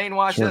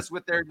brainwash us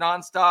with their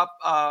nonstop,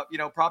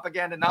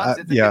 propaganda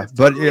nonsense.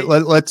 But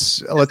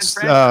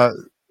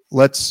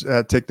let's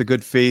take the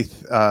good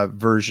faith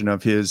version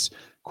of his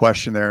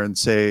question there and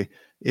say,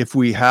 if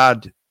we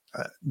had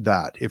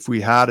if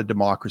we had a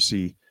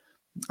democracy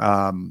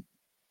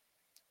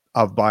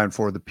of by and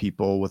for the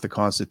people with a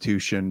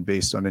constitution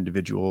based on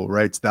individual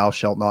rights, thou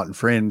shalt not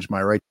infringe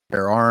my right to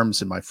bear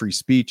arms and my free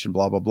speech and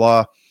blah, blah,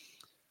 blah.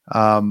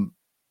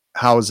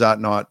 How is that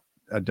not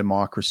a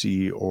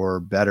democracy or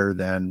better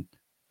than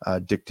a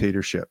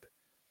dictatorship,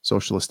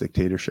 socialist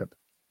dictatorship?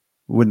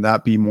 Wouldn't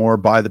that be more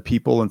by the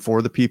people and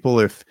for the people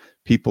if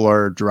people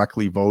are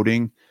directly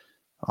voting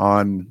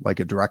on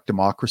like a direct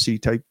democracy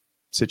type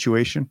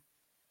situation?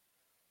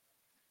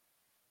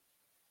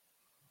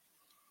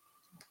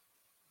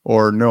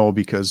 Or no,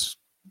 because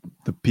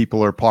the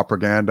people are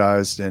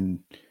propagandized and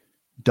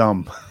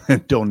dumb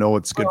and don't know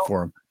what's good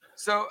for them.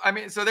 So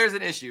there's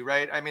an issue,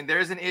 right? I mean,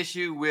 there's an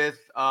issue with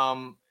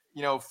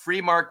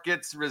free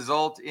markets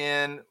result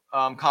in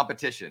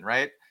competition,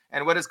 right?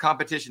 And what does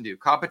competition do?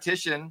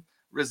 Competition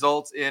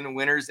results in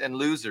winners and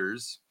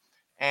losers.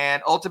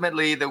 And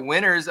ultimately, the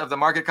winners of the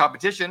market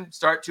competition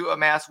start to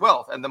amass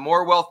wealth. And the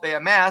more wealth they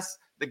amass,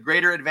 the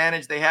greater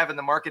advantage they have in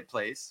the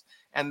marketplace.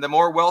 And the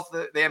more wealth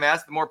they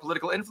amass, the more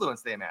political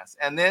influence they amass.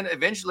 And then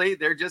eventually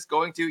they're just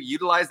going to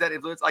utilize that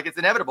influence, like it's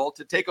inevitable,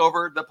 to take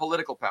over the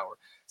political power.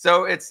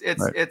 So it's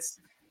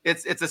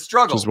a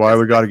struggle. Which is why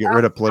we got to get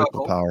rid of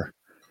political power.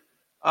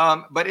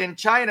 But in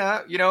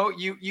China,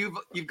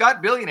 you've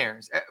got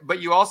billionaires,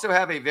 but you also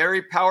have a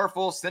very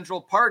powerful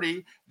central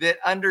party that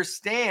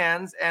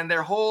understands, and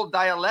their whole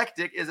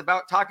dialectic is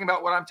about talking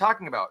about what I'm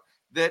talking about.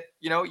 That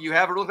you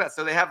have a rule class,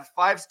 so they have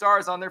 5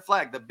 stars on their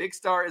flag. The big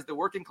star is the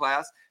working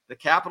class. The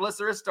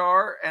capitalists are a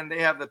star, and they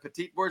have the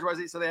petite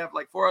bourgeoisie. So they have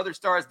like 4 other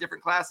stars,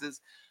 different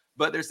classes.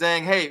 But they're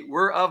saying, hey,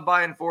 we're of,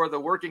 by, and for the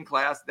working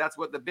class. That's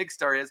what the big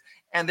star is,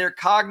 and they're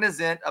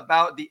cognizant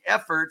about the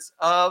efforts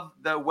of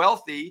the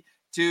wealthy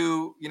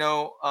to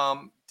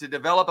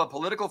develop a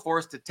political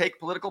force to take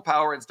political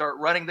power and start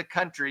running the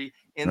country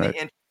in the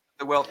interest of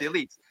the wealthy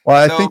elites. Well,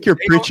 I think you're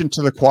preaching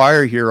to the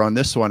choir here on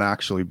this one,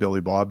 actually,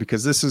 Billy Bob,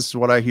 because this is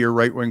what I hear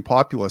right-wing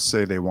populists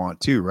say they want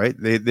too, right?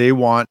 They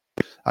want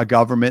a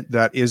government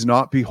that is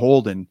not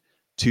beholden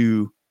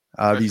to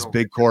these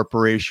big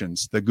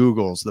corporations, the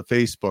Googles, the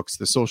Facebooks,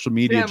 the social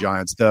media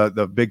giants,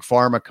 the big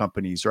pharma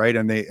companies, right?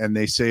 And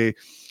they say,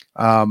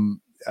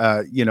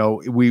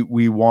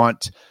 we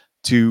want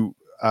to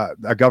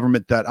a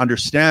government that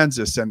understands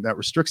this and that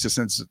restricts this,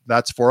 and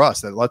that's for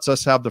us, that lets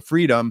us have the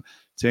freedom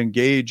to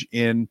engage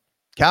in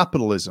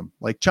capitalism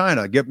like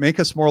China. Make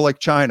us more like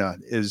China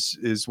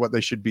is what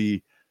they should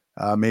be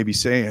maybe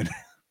saying.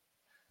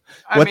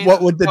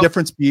 What would the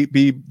difference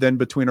be then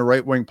between a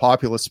right-wing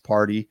populist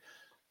party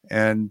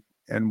and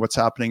what's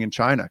happening in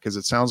China? Because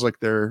it sounds like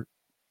they're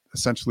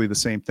essentially the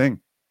same thing.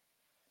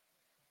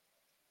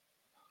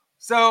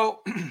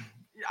 So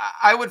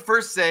I would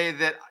first say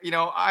that,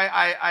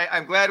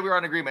 I'm glad we're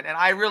on agreement. And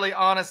I really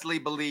honestly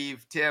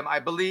believe, Tim, I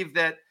believe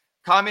that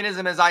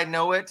communism as I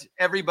know it,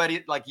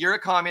 everybody, like, you're a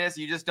communist,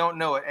 you just don't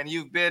know it. And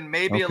you've been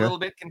maybe a little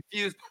bit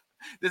confused.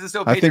 This is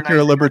so I think you're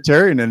a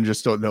libertarian and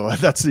just don't know it.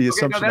 That's the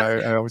assumption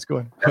I always go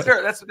in. That's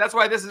fair. That's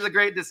why this is a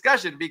great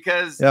discussion,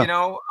 because,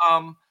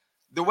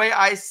 the way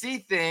I see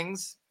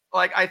things,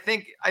 like, I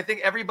think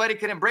everybody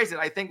can embrace it.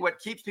 I think what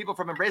keeps people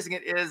from embracing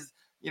it is,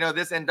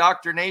 this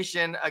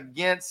indoctrination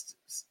against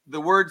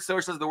the word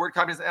socialism, the word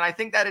communism. And I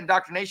think that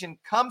indoctrination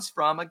comes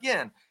from,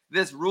 again,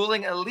 this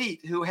ruling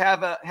elite who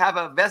have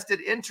a vested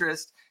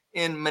interest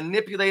in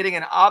manipulating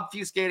and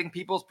obfuscating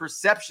people's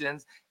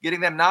perceptions, getting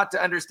them not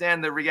to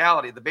understand the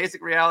reality, the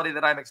basic reality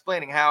that I'm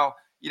explaining, how,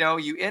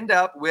 you end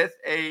up with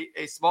a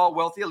small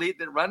wealthy elite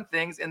that run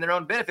things in their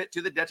own benefit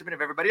to the detriment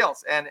of everybody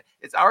else. And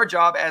it's our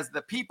job as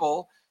the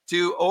people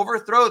to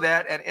overthrow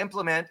that and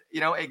implement,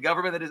 a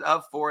government that is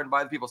of, for, and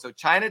by the people. So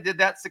China did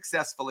that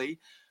successfully.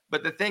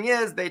 But the thing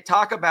is, they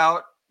talk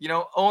about,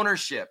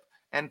 ownership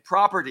and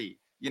property,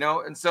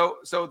 and so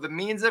the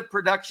means of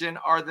production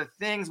are the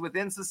things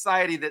within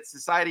society that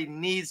society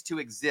needs to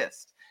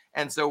exist.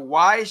 And so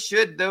why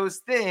should those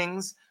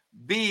things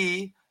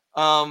be,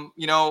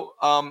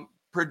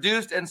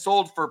 produced and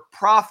sold for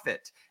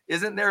profit?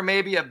 Isn't there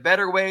maybe a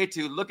better way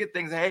to look at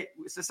things? Hey,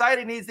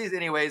 society needs these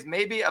anyways.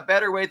 Maybe a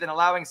better way than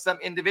allowing some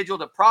individual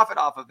to profit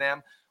off of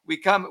them. We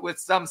come with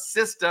some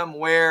system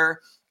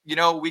where,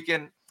 we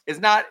can, it's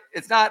not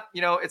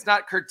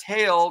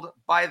curtailed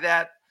by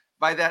that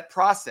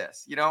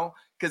process,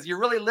 because you're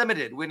really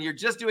limited when you're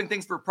just doing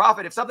things for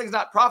profit. If something's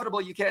not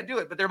profitable, you can't do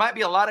it. But there might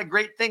be a lot of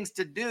great things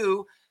to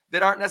do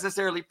that aren't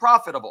necessarily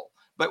profitable.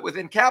 But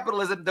within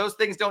capitalism, those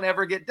things don't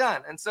ever get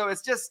done. And so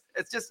it's just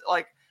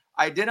like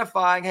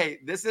identifying, hey,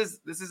 this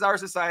is our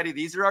society.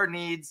 These are our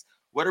needs.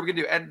 What are we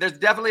gonna do? And there's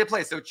definitely a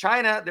place. So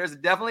China, there's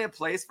definitely a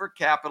place for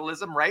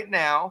capitalism right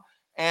now,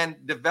 and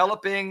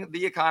developing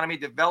the economy,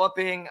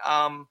 developing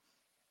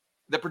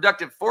the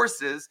productive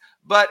forces.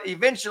 But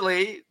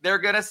eventually they're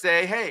going to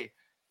say, hey,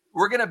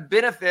 we're going to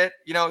benefit,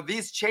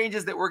 these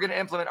changes that we're going to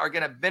implement are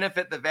going to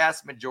benefit the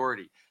vast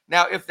majority.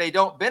 Now, if they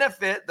don't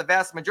benefit the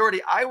vast majority,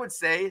 I would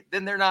say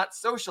then they're not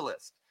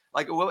socialist.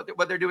 Like,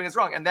 what they're doing is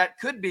wrong. And that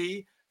could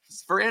be,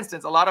 for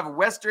instance, a lot of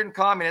Western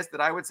communists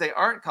that I would say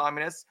aren't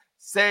communists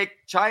say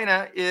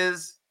China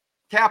is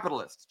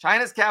capitalist.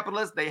 China's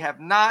capitalist. They have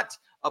not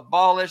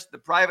abolished the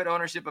private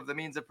ownership of the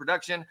means of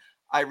production.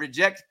 I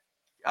reject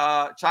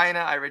China.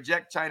 I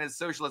reject China's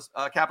socialist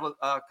capitalist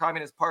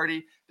communist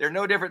party. They're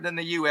no different than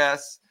the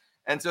U.S.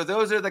 And so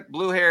those are the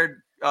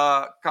blue-haired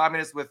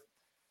communists with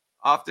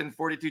often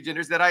 42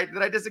 genders that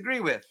I disagree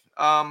with.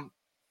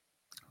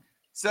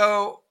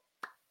 So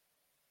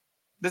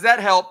does that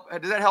help?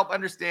 Does that help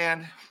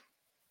understand?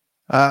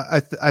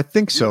 I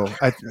think so.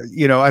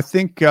 I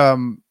think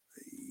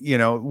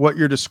what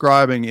you're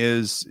describing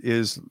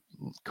is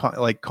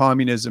like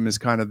communism is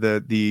kind of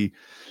the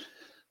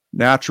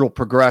natural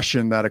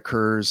progression that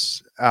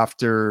occurs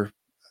after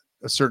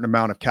a certain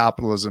amount of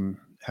capitalism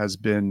has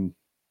been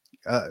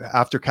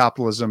after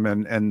capitalism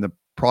and the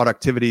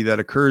productivity that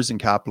occurs in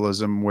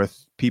capitalism,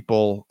 with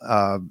people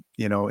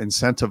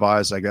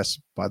incentivized, I guess,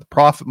 by the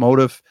profit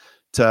motive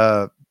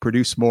to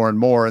produce more and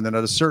more. And then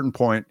at a certain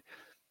point,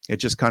 it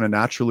just kind of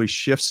naturally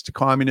shifts to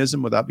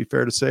communism. Would that be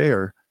fair to say?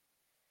 Or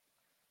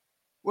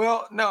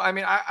well, no, I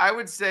mean, I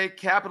would say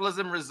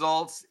capitalism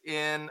results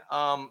in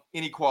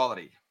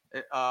inequality,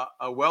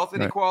 a wealth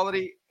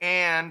inequality,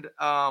 and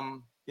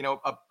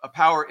a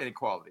power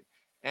inequality.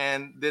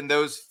 And then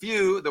those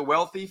few, the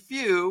wealthy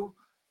few,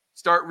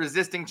 start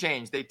resisting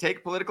change. They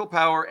take political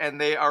power and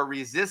they are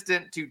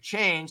resistant to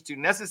change, to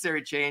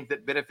necessary change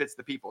that benefits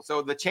the people.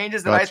 So the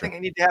changes that I think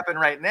need to happen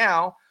right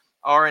now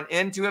are an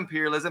end to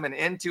imperialism, an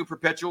end to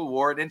perpetual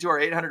war, an end to our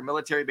 800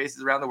 military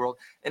bases around the world,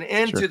 an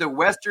end to the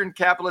Western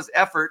capitalist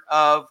effort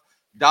of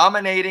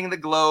dominating the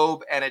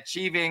globe and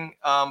achieving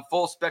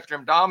full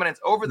spectrum dominance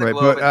over the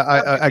globe.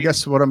 But I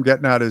guess what I'm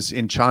getting at is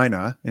in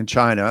China,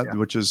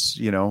 which is,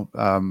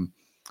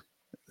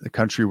 the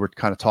country we're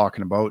kind of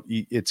talking about,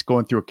 it's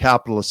going through a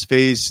capitalist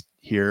phase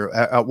here.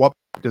 At what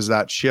point does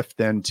that shift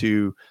then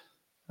to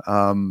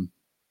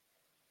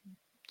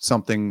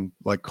something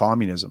like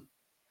communism?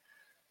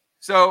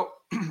 So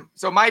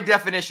my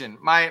definition,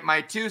 my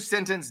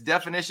 2-sentence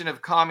definition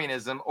of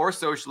communism or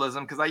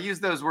socialism, because I use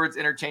those words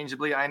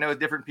interchangeably. I know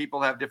different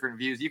people have different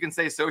views. You can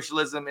say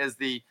socialism is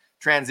the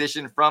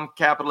transition from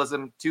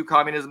capitalism to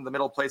communism. The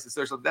middle place is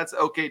socialism. That's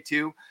okay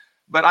too.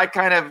 But I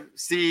kind of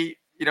see,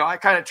 I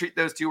kind of treat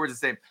those two words the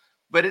same.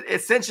 But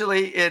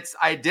essentially, it's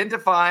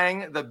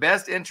identifying the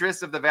best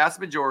interests of the vast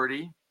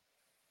majority,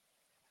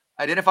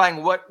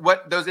 identifying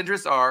what those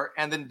interests are,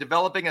 and then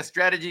developing a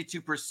strategy to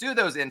pursue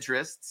those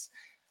interests,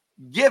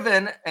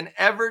 given an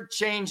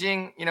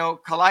ever-changing,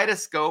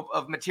 kaleidoscope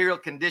of material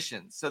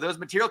conditions. So those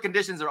material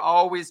conditions are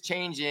always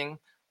changing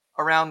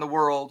around the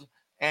world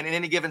and in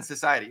any given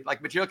society.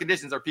 Like material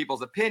conditions are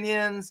people's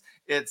opinions,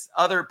 it's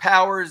other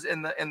powers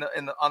on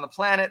the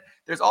planet.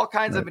 There's all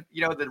kinds of,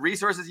 the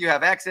resources you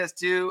have access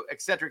to,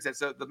 et cetera, et cetera.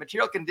 So the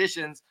material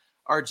conditions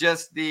are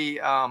just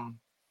the,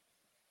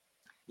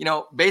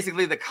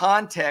 basically the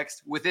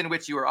context within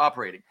which you are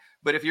operating.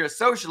 But if you're a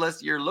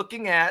socialist, you're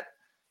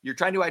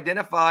trying to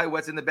identify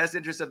what's in the best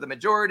interest of the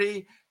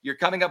majority. You're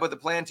coming up with a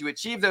plan to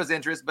achieve those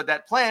interests, but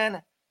that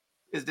plan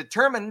is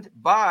determined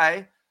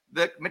by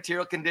the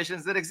material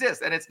conditions that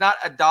exist. And it's not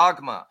a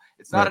dogma.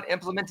 It's not an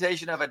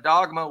implementation of a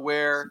dogma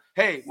where,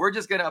 hey, we're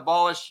just going to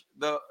abolish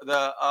the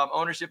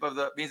ownership of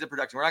the means of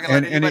production. We're not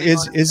going to let anybody.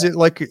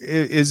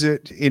 Is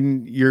it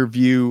in your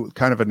view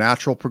kind of a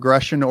natural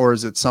progression, or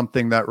is it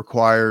something that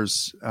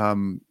requires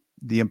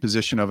the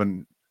imposition of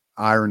an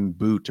iron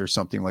boot or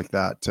something like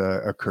that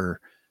to occur?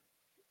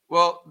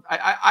 Well,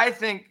 I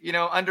think,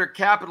 under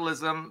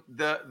capitalism,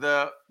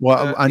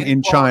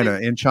 in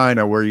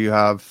China, where you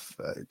have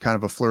kind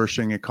of a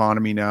flourishing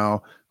economy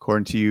now,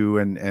 according to you,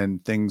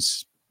 and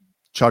things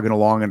chugging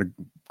along in a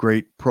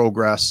great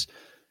progress,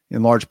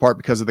 in large part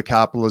because of the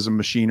capitalism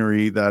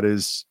machinery that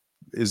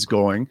is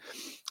going.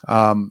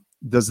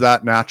 Does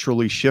that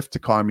naturally shift to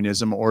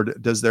communism, or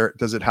does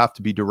it have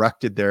to be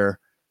directed there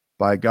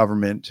by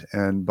government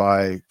and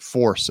by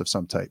force of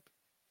some type?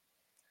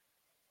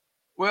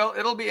 Well,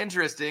 it'll be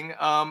interesting.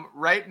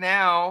 Right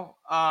now,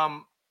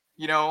 I'm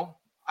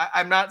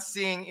not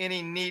seeing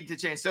any need to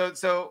change. So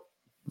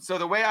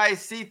the way I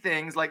see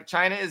things, like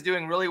China is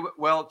doing really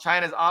well.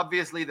 China is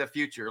obviously the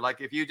future.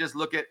 Like if you just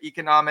look at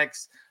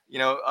economics,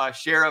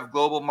 share of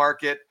global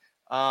market,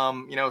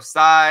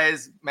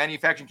 size,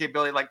 manufacturing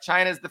capability, like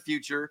China is the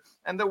future,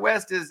 and the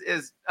West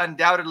is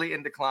undoubtedly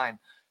in decline.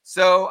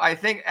 So I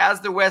think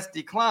as the West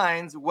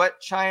declines, what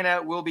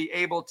China will be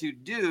able to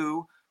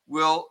do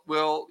will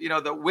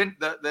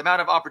the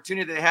amount of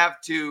opportunity they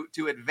have to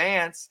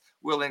advance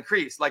will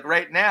increase. Like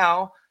right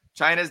now,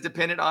 China is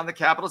dependent on the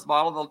capitalist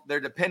model. They're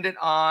dependent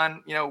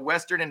on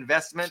Western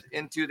investment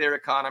into their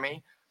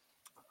economy,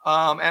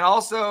 and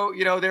also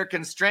they're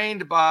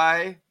constrained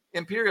by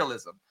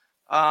imperialism.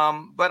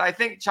 But I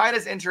think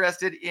China's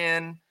interested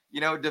in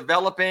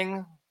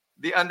developing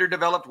the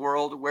underdeveloped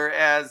world,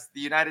 whereas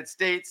the United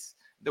States,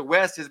 the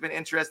West, has been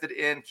interested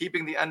in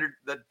keeping the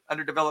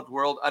underdeveloped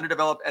world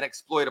underdeveloped and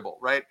exploitable,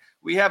 right?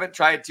 We haven't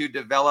tried to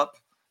develop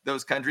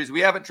those countries.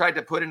 We haven't tried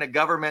to put in a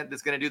government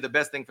that's going to do the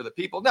best thing for the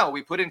people. No,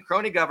 we put in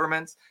crony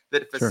governments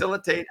that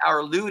facilitate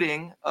our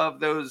looting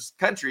of those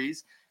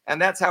countries. And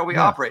that's how we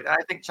operate. And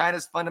I think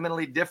China's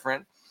fundamentally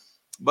different.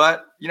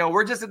 But,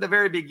 we're just at the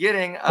very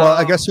beginning. Well,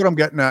 I guess what I'm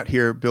getting at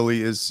here,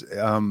 Billy, is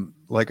I'm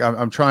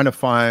trying to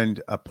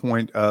find a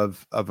point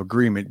of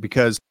agreement,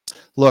 because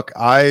look,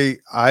 I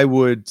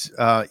would,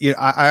 I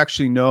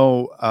actually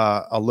know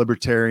a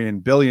libertarian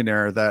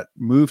billionaire that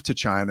moved to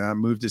China,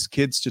 moved his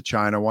kids to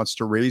China, wants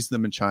to raise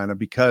them in China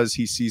because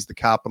he sees the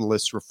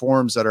capitalist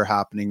reforms that are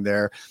happening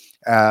there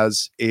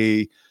as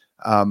a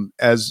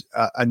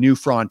new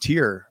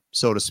frontier,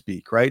 so to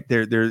speak, right?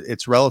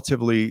 It's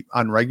relatively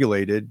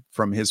unregulated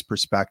from his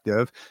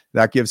perspective.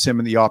 That gives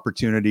him the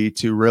opportunity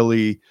to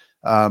really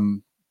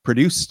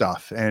produce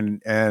stuff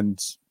and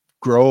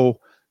grow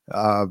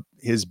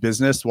his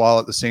business, while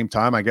at the same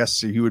time, I guess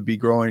he would be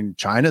growing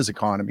China's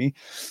economy.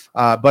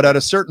 But at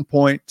a certain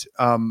point,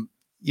 and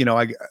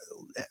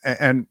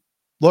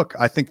look,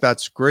 I think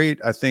that's great.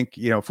 I think,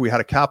 if we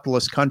had a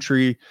capitalist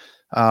country,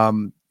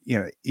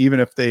 even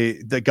if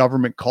the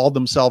government called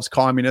themselves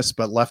communists,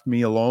 but left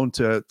me alone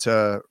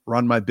to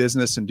run my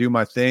business and do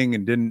my thing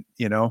and didn't,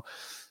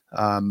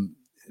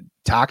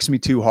 tax me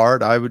too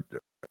hard,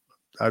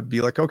 I'd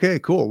be like, okay,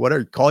 cool.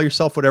 Whatever, call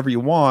yourself whatever you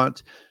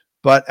want.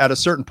 But at a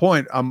certain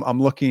point,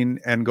 I'm looking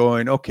and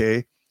going,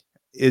 okay,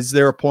 is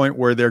there a point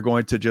where they're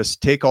going to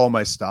just take all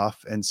my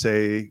stuff and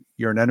say,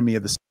 you're an enemy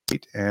of the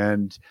state,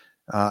 and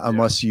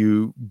unless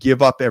you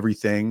give up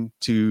everything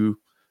to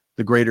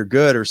the greater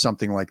good or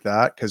something like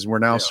that, because we're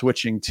now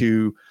switching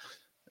to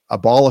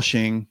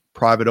abolishing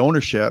private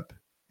ownership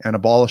and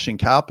abolishing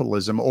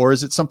capitalism? Or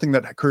is it something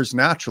that occurs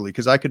naturally?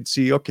 Because I could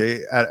see,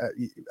 okay,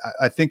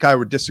 I think I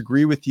would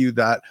disagree with you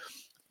that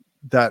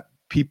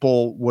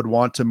people would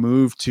want to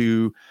move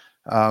to,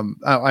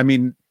 I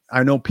mean,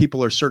 I know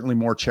people are certainly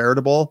more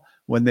charitable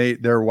when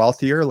they're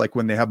wealthier, like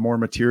when they have more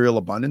material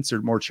abundance,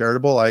 they're more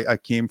charitable. I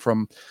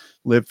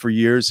lived for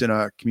years in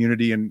a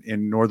community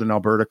in northern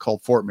Alberta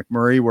called Fort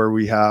McMurray, where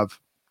we have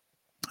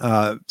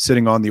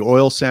sitting on the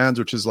oil sands,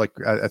 which is like,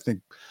 I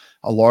think,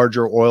 a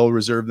larger oil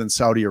reserve than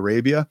Saudi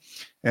Arabia.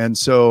 And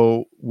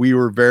so we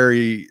were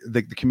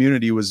the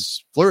community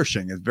was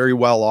flourishing. It's very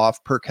well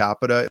off per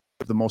capita,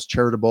 the most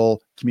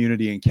charitable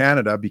community in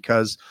Canada,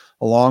 because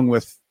along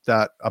with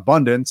that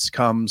abundance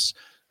comes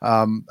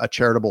a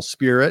charitable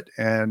spirit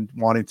and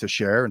wanting to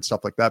share and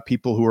stuff like that.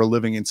 People who are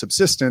living in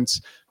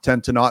subsistence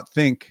tend to not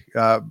think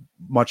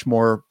much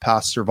more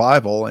past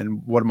survival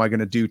and what am I going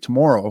to do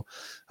tomorrow?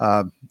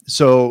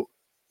 So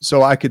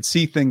I could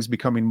see things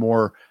becoming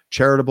more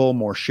charitable,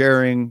 more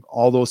sharing,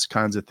 all those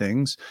kinds of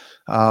things.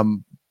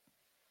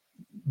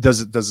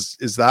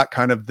 Is that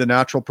kind of the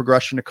natural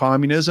progression to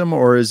communism,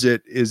 or is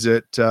it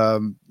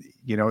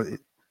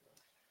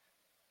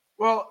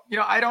Well,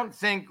 I don't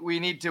think we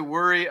need to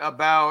worry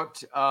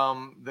about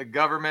the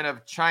government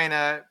of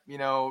China,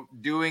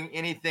 doing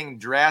anything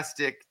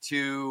drastic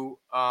to,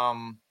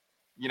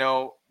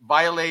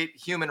 violate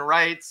human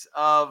rights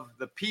of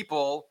the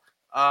people.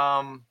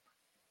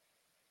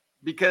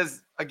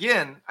 Because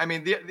again, I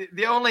mean,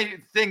 the only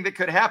thing that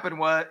could happen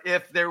was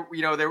if we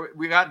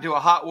got into a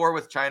hot war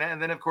with China,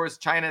 and then of course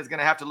China is going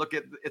to have to look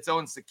at its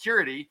own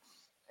security,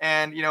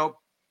 and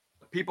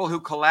people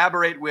who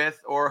collaborate with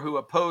or who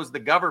oppose the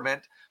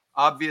government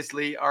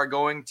obviously are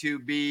going to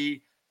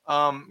be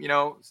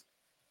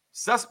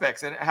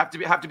suspects and have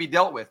to be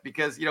dealt with,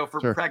 because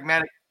for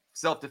pragmatic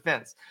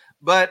self-defense.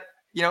 But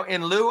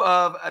in lieu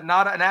of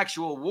not an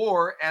actual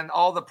war and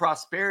all the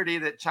prosperity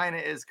that China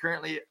is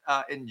currently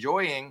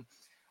enjoying,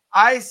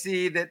 I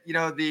see that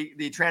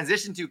the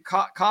transition to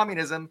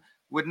communism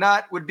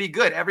would be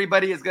good.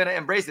 Everybody is going to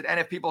embrace it, and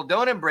if people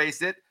don't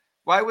embrace it,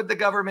 why would the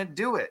government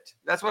do it?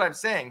 That's what I'm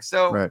saying.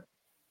 So, right.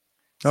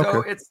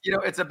 So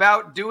it's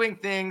about doing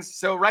things.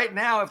 So right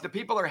now, if the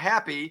people are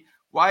happy,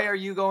 why are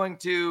you going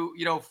to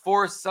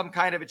force some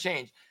kind of a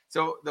change?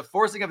 So the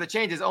forcing of the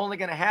change is only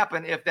going to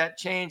happen if that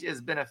change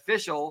is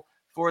beneficial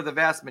for the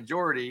vast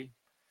majority.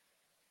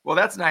 Well,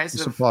 that's nice.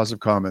 Some positive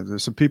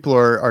comments. Some people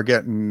are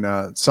getting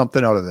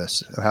something out of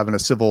this, having a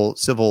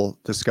civil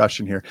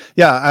discussion here.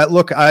 Yeah,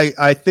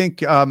 I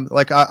think I'm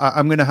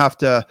going to have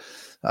to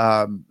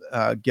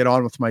get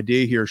on with my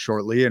day here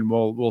shortly, and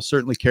we'll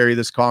certainly carry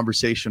this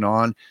conversation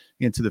on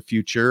into the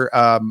future.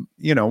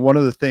 One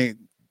of the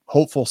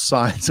hopeful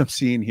signs I'm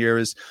seeing here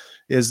is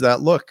that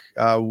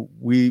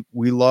we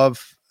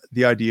love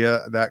the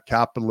idea that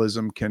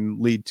capitalism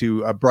can lead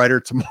to a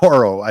brighter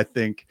tomorrow. I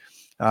think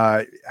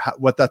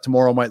what that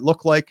tomorrow might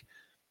look like,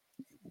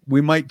 we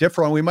might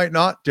differ on, we might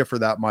not differ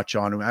that much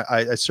on.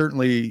 I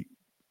certainly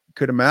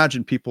could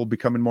imagine people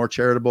becoming more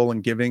charitable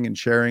and giving and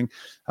sharing.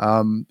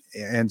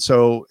 And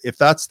so if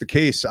that's the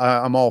case,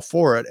 I'm all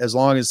for it, as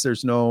long as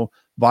there's no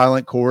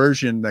violent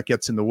coercion that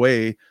gets in the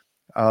way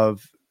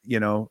of,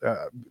 if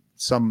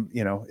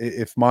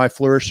my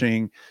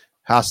flourishing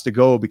has to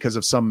go because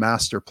of some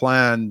master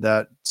plan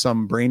that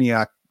some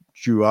brainiac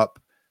drew up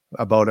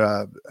about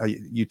a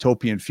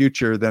utopian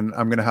future, then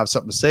I'm going to have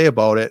something to say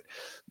about it.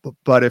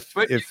 But if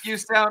you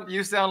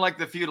sound like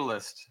the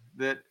feudalist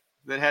that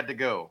had to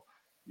go,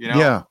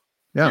 yeah,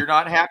 you're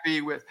not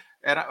happy with,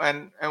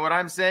 and what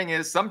I'm saying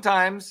is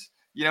sometimes,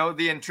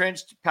 the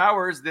entrenched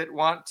powers that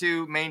want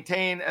to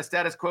maintain a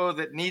status quo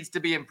that needs to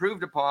be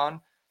improved upon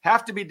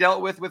have to be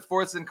dealt with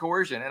force and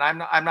coercion. And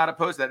I'm not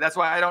opposed to that. That's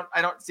why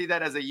I don't see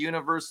that as a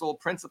universal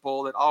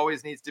principle that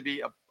always needs to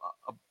be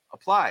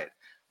applied.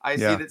 I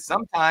see that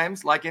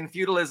sometimes, like in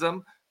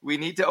feudalism, we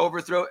need to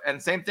overthrow,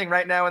 and same thing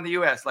right now in the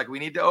U.S. Like we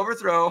need to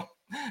overthrow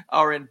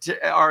our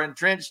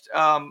entrenched,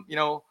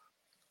 Were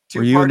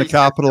you in the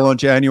Capitol on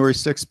January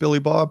 6th, Billy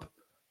Bob?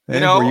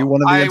 Were you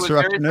one of the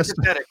insurrectionists?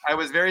 I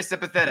was very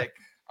sympathetic.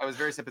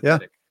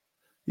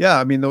 Yeah.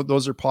 I mean,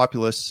 those are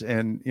populists,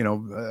 and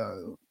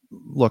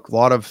look, a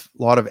lot of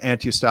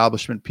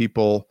anti-establishment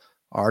people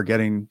are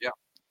getting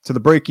to the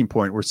breaking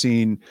point. We're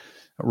seeing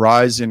a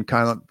rise in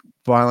kind of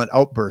violent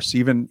outbursts,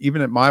 even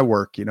at my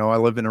work. I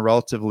live in a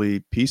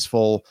relatively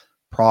peaceful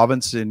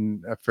province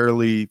in a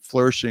fairly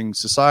flourishing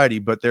society,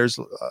 but there's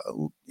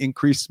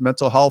increased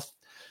mental health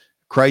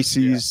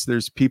crises.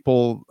 There's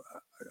people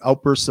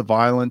outbursts of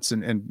violence,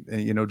 and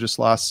just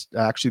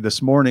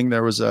this morning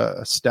there was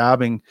a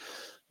stabbing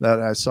that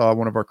I saw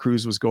one of our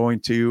crews was going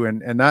to,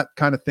 and that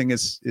kind of thing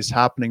is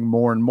happening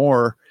more and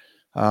more.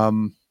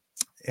 The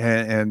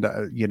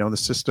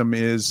system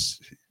is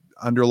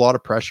under a lot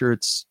of pressure.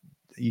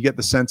 You get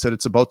the sense that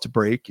it's about to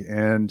break,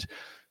 and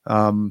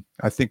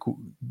I think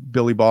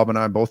Billy Bob and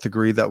I both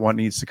agree that what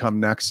needs to come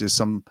next is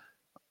some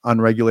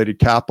unregulated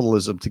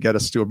capitalism to get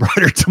us to a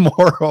brighter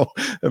tomorrow.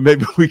 And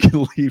maybe we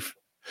can leave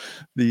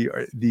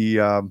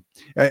a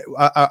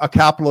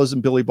capitalism,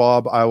 Billy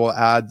Bob, I will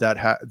add,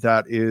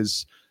 that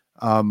is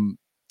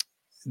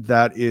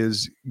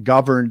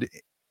governed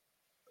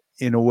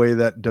in a way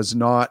that does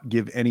not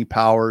give any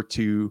power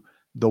to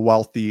the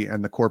wealthy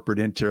and the corporate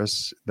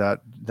interests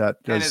that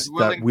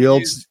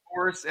wields to use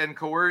force and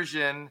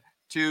coercion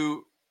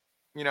to,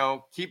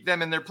 keep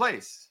them in their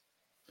place.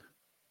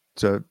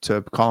 To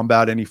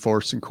combat any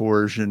force and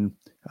coercion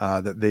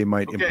that they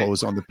might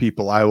impose on the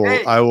people. I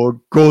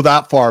will go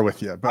that far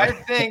with you. But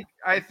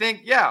I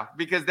think, yeah,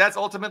 because that's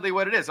ultimately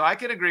what it is. So I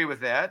can agree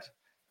with that.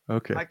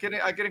 Okay. I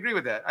can agree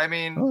with that. I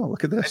mean,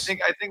 look at this.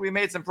 I think we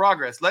made some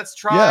progress. Let's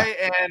try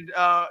and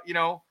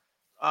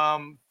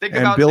think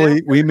and about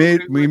Billy, we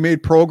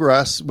made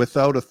progress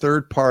without a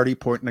third party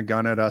pointing a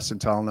gun at us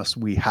and telling us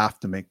we have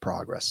to make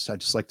progress. I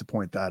just like to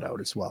point that out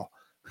as well.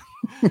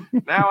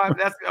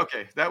 That's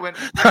okay. I'm gonna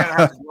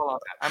have to dwell on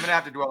that. I'm gonna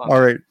have to dwell on that.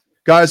 All right,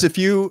 guys, if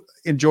you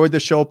enjoyed the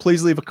show,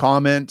 please leave a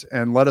comment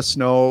and let us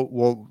know.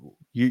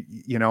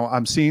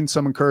 I'm seeing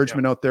some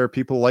encouragement out there.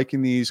 People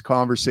liking these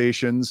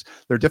conversations.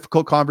 They're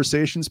difficult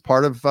conversations.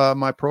 Part of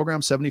my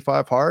program,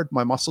 75 Hard.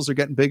 My muscles are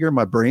getting bigger.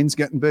 My brain's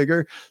getting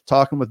bigger.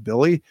 Talking with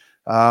Billy,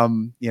 we're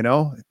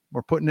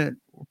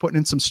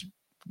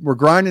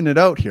grinding it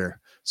out here.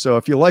 So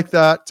if you like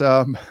that,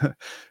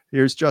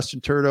 here's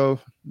Justin Turdo.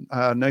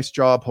 Nice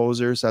job,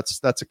 hosers.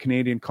 That's a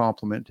Canadian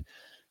compliment.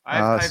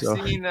 I've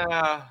seen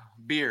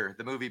Beer,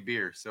 the movie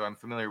Beer, so I'm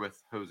familiar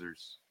with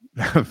hosers.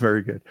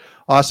 Very good.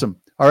 Awesome.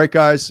 All right,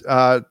 guys.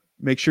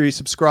 Make sure you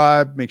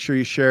subscribe. Make sure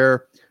you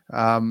share.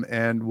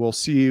 And we'll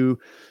see you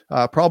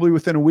probably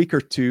within a week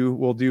or two.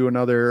 We'll do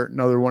another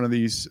one of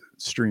these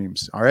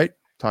streams. All right.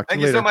 Talk to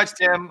you later. Thank you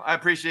so much, Tim. I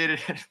appreciate it.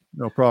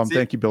 No problem.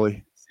 Thank you,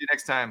 Billy. See you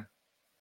next time.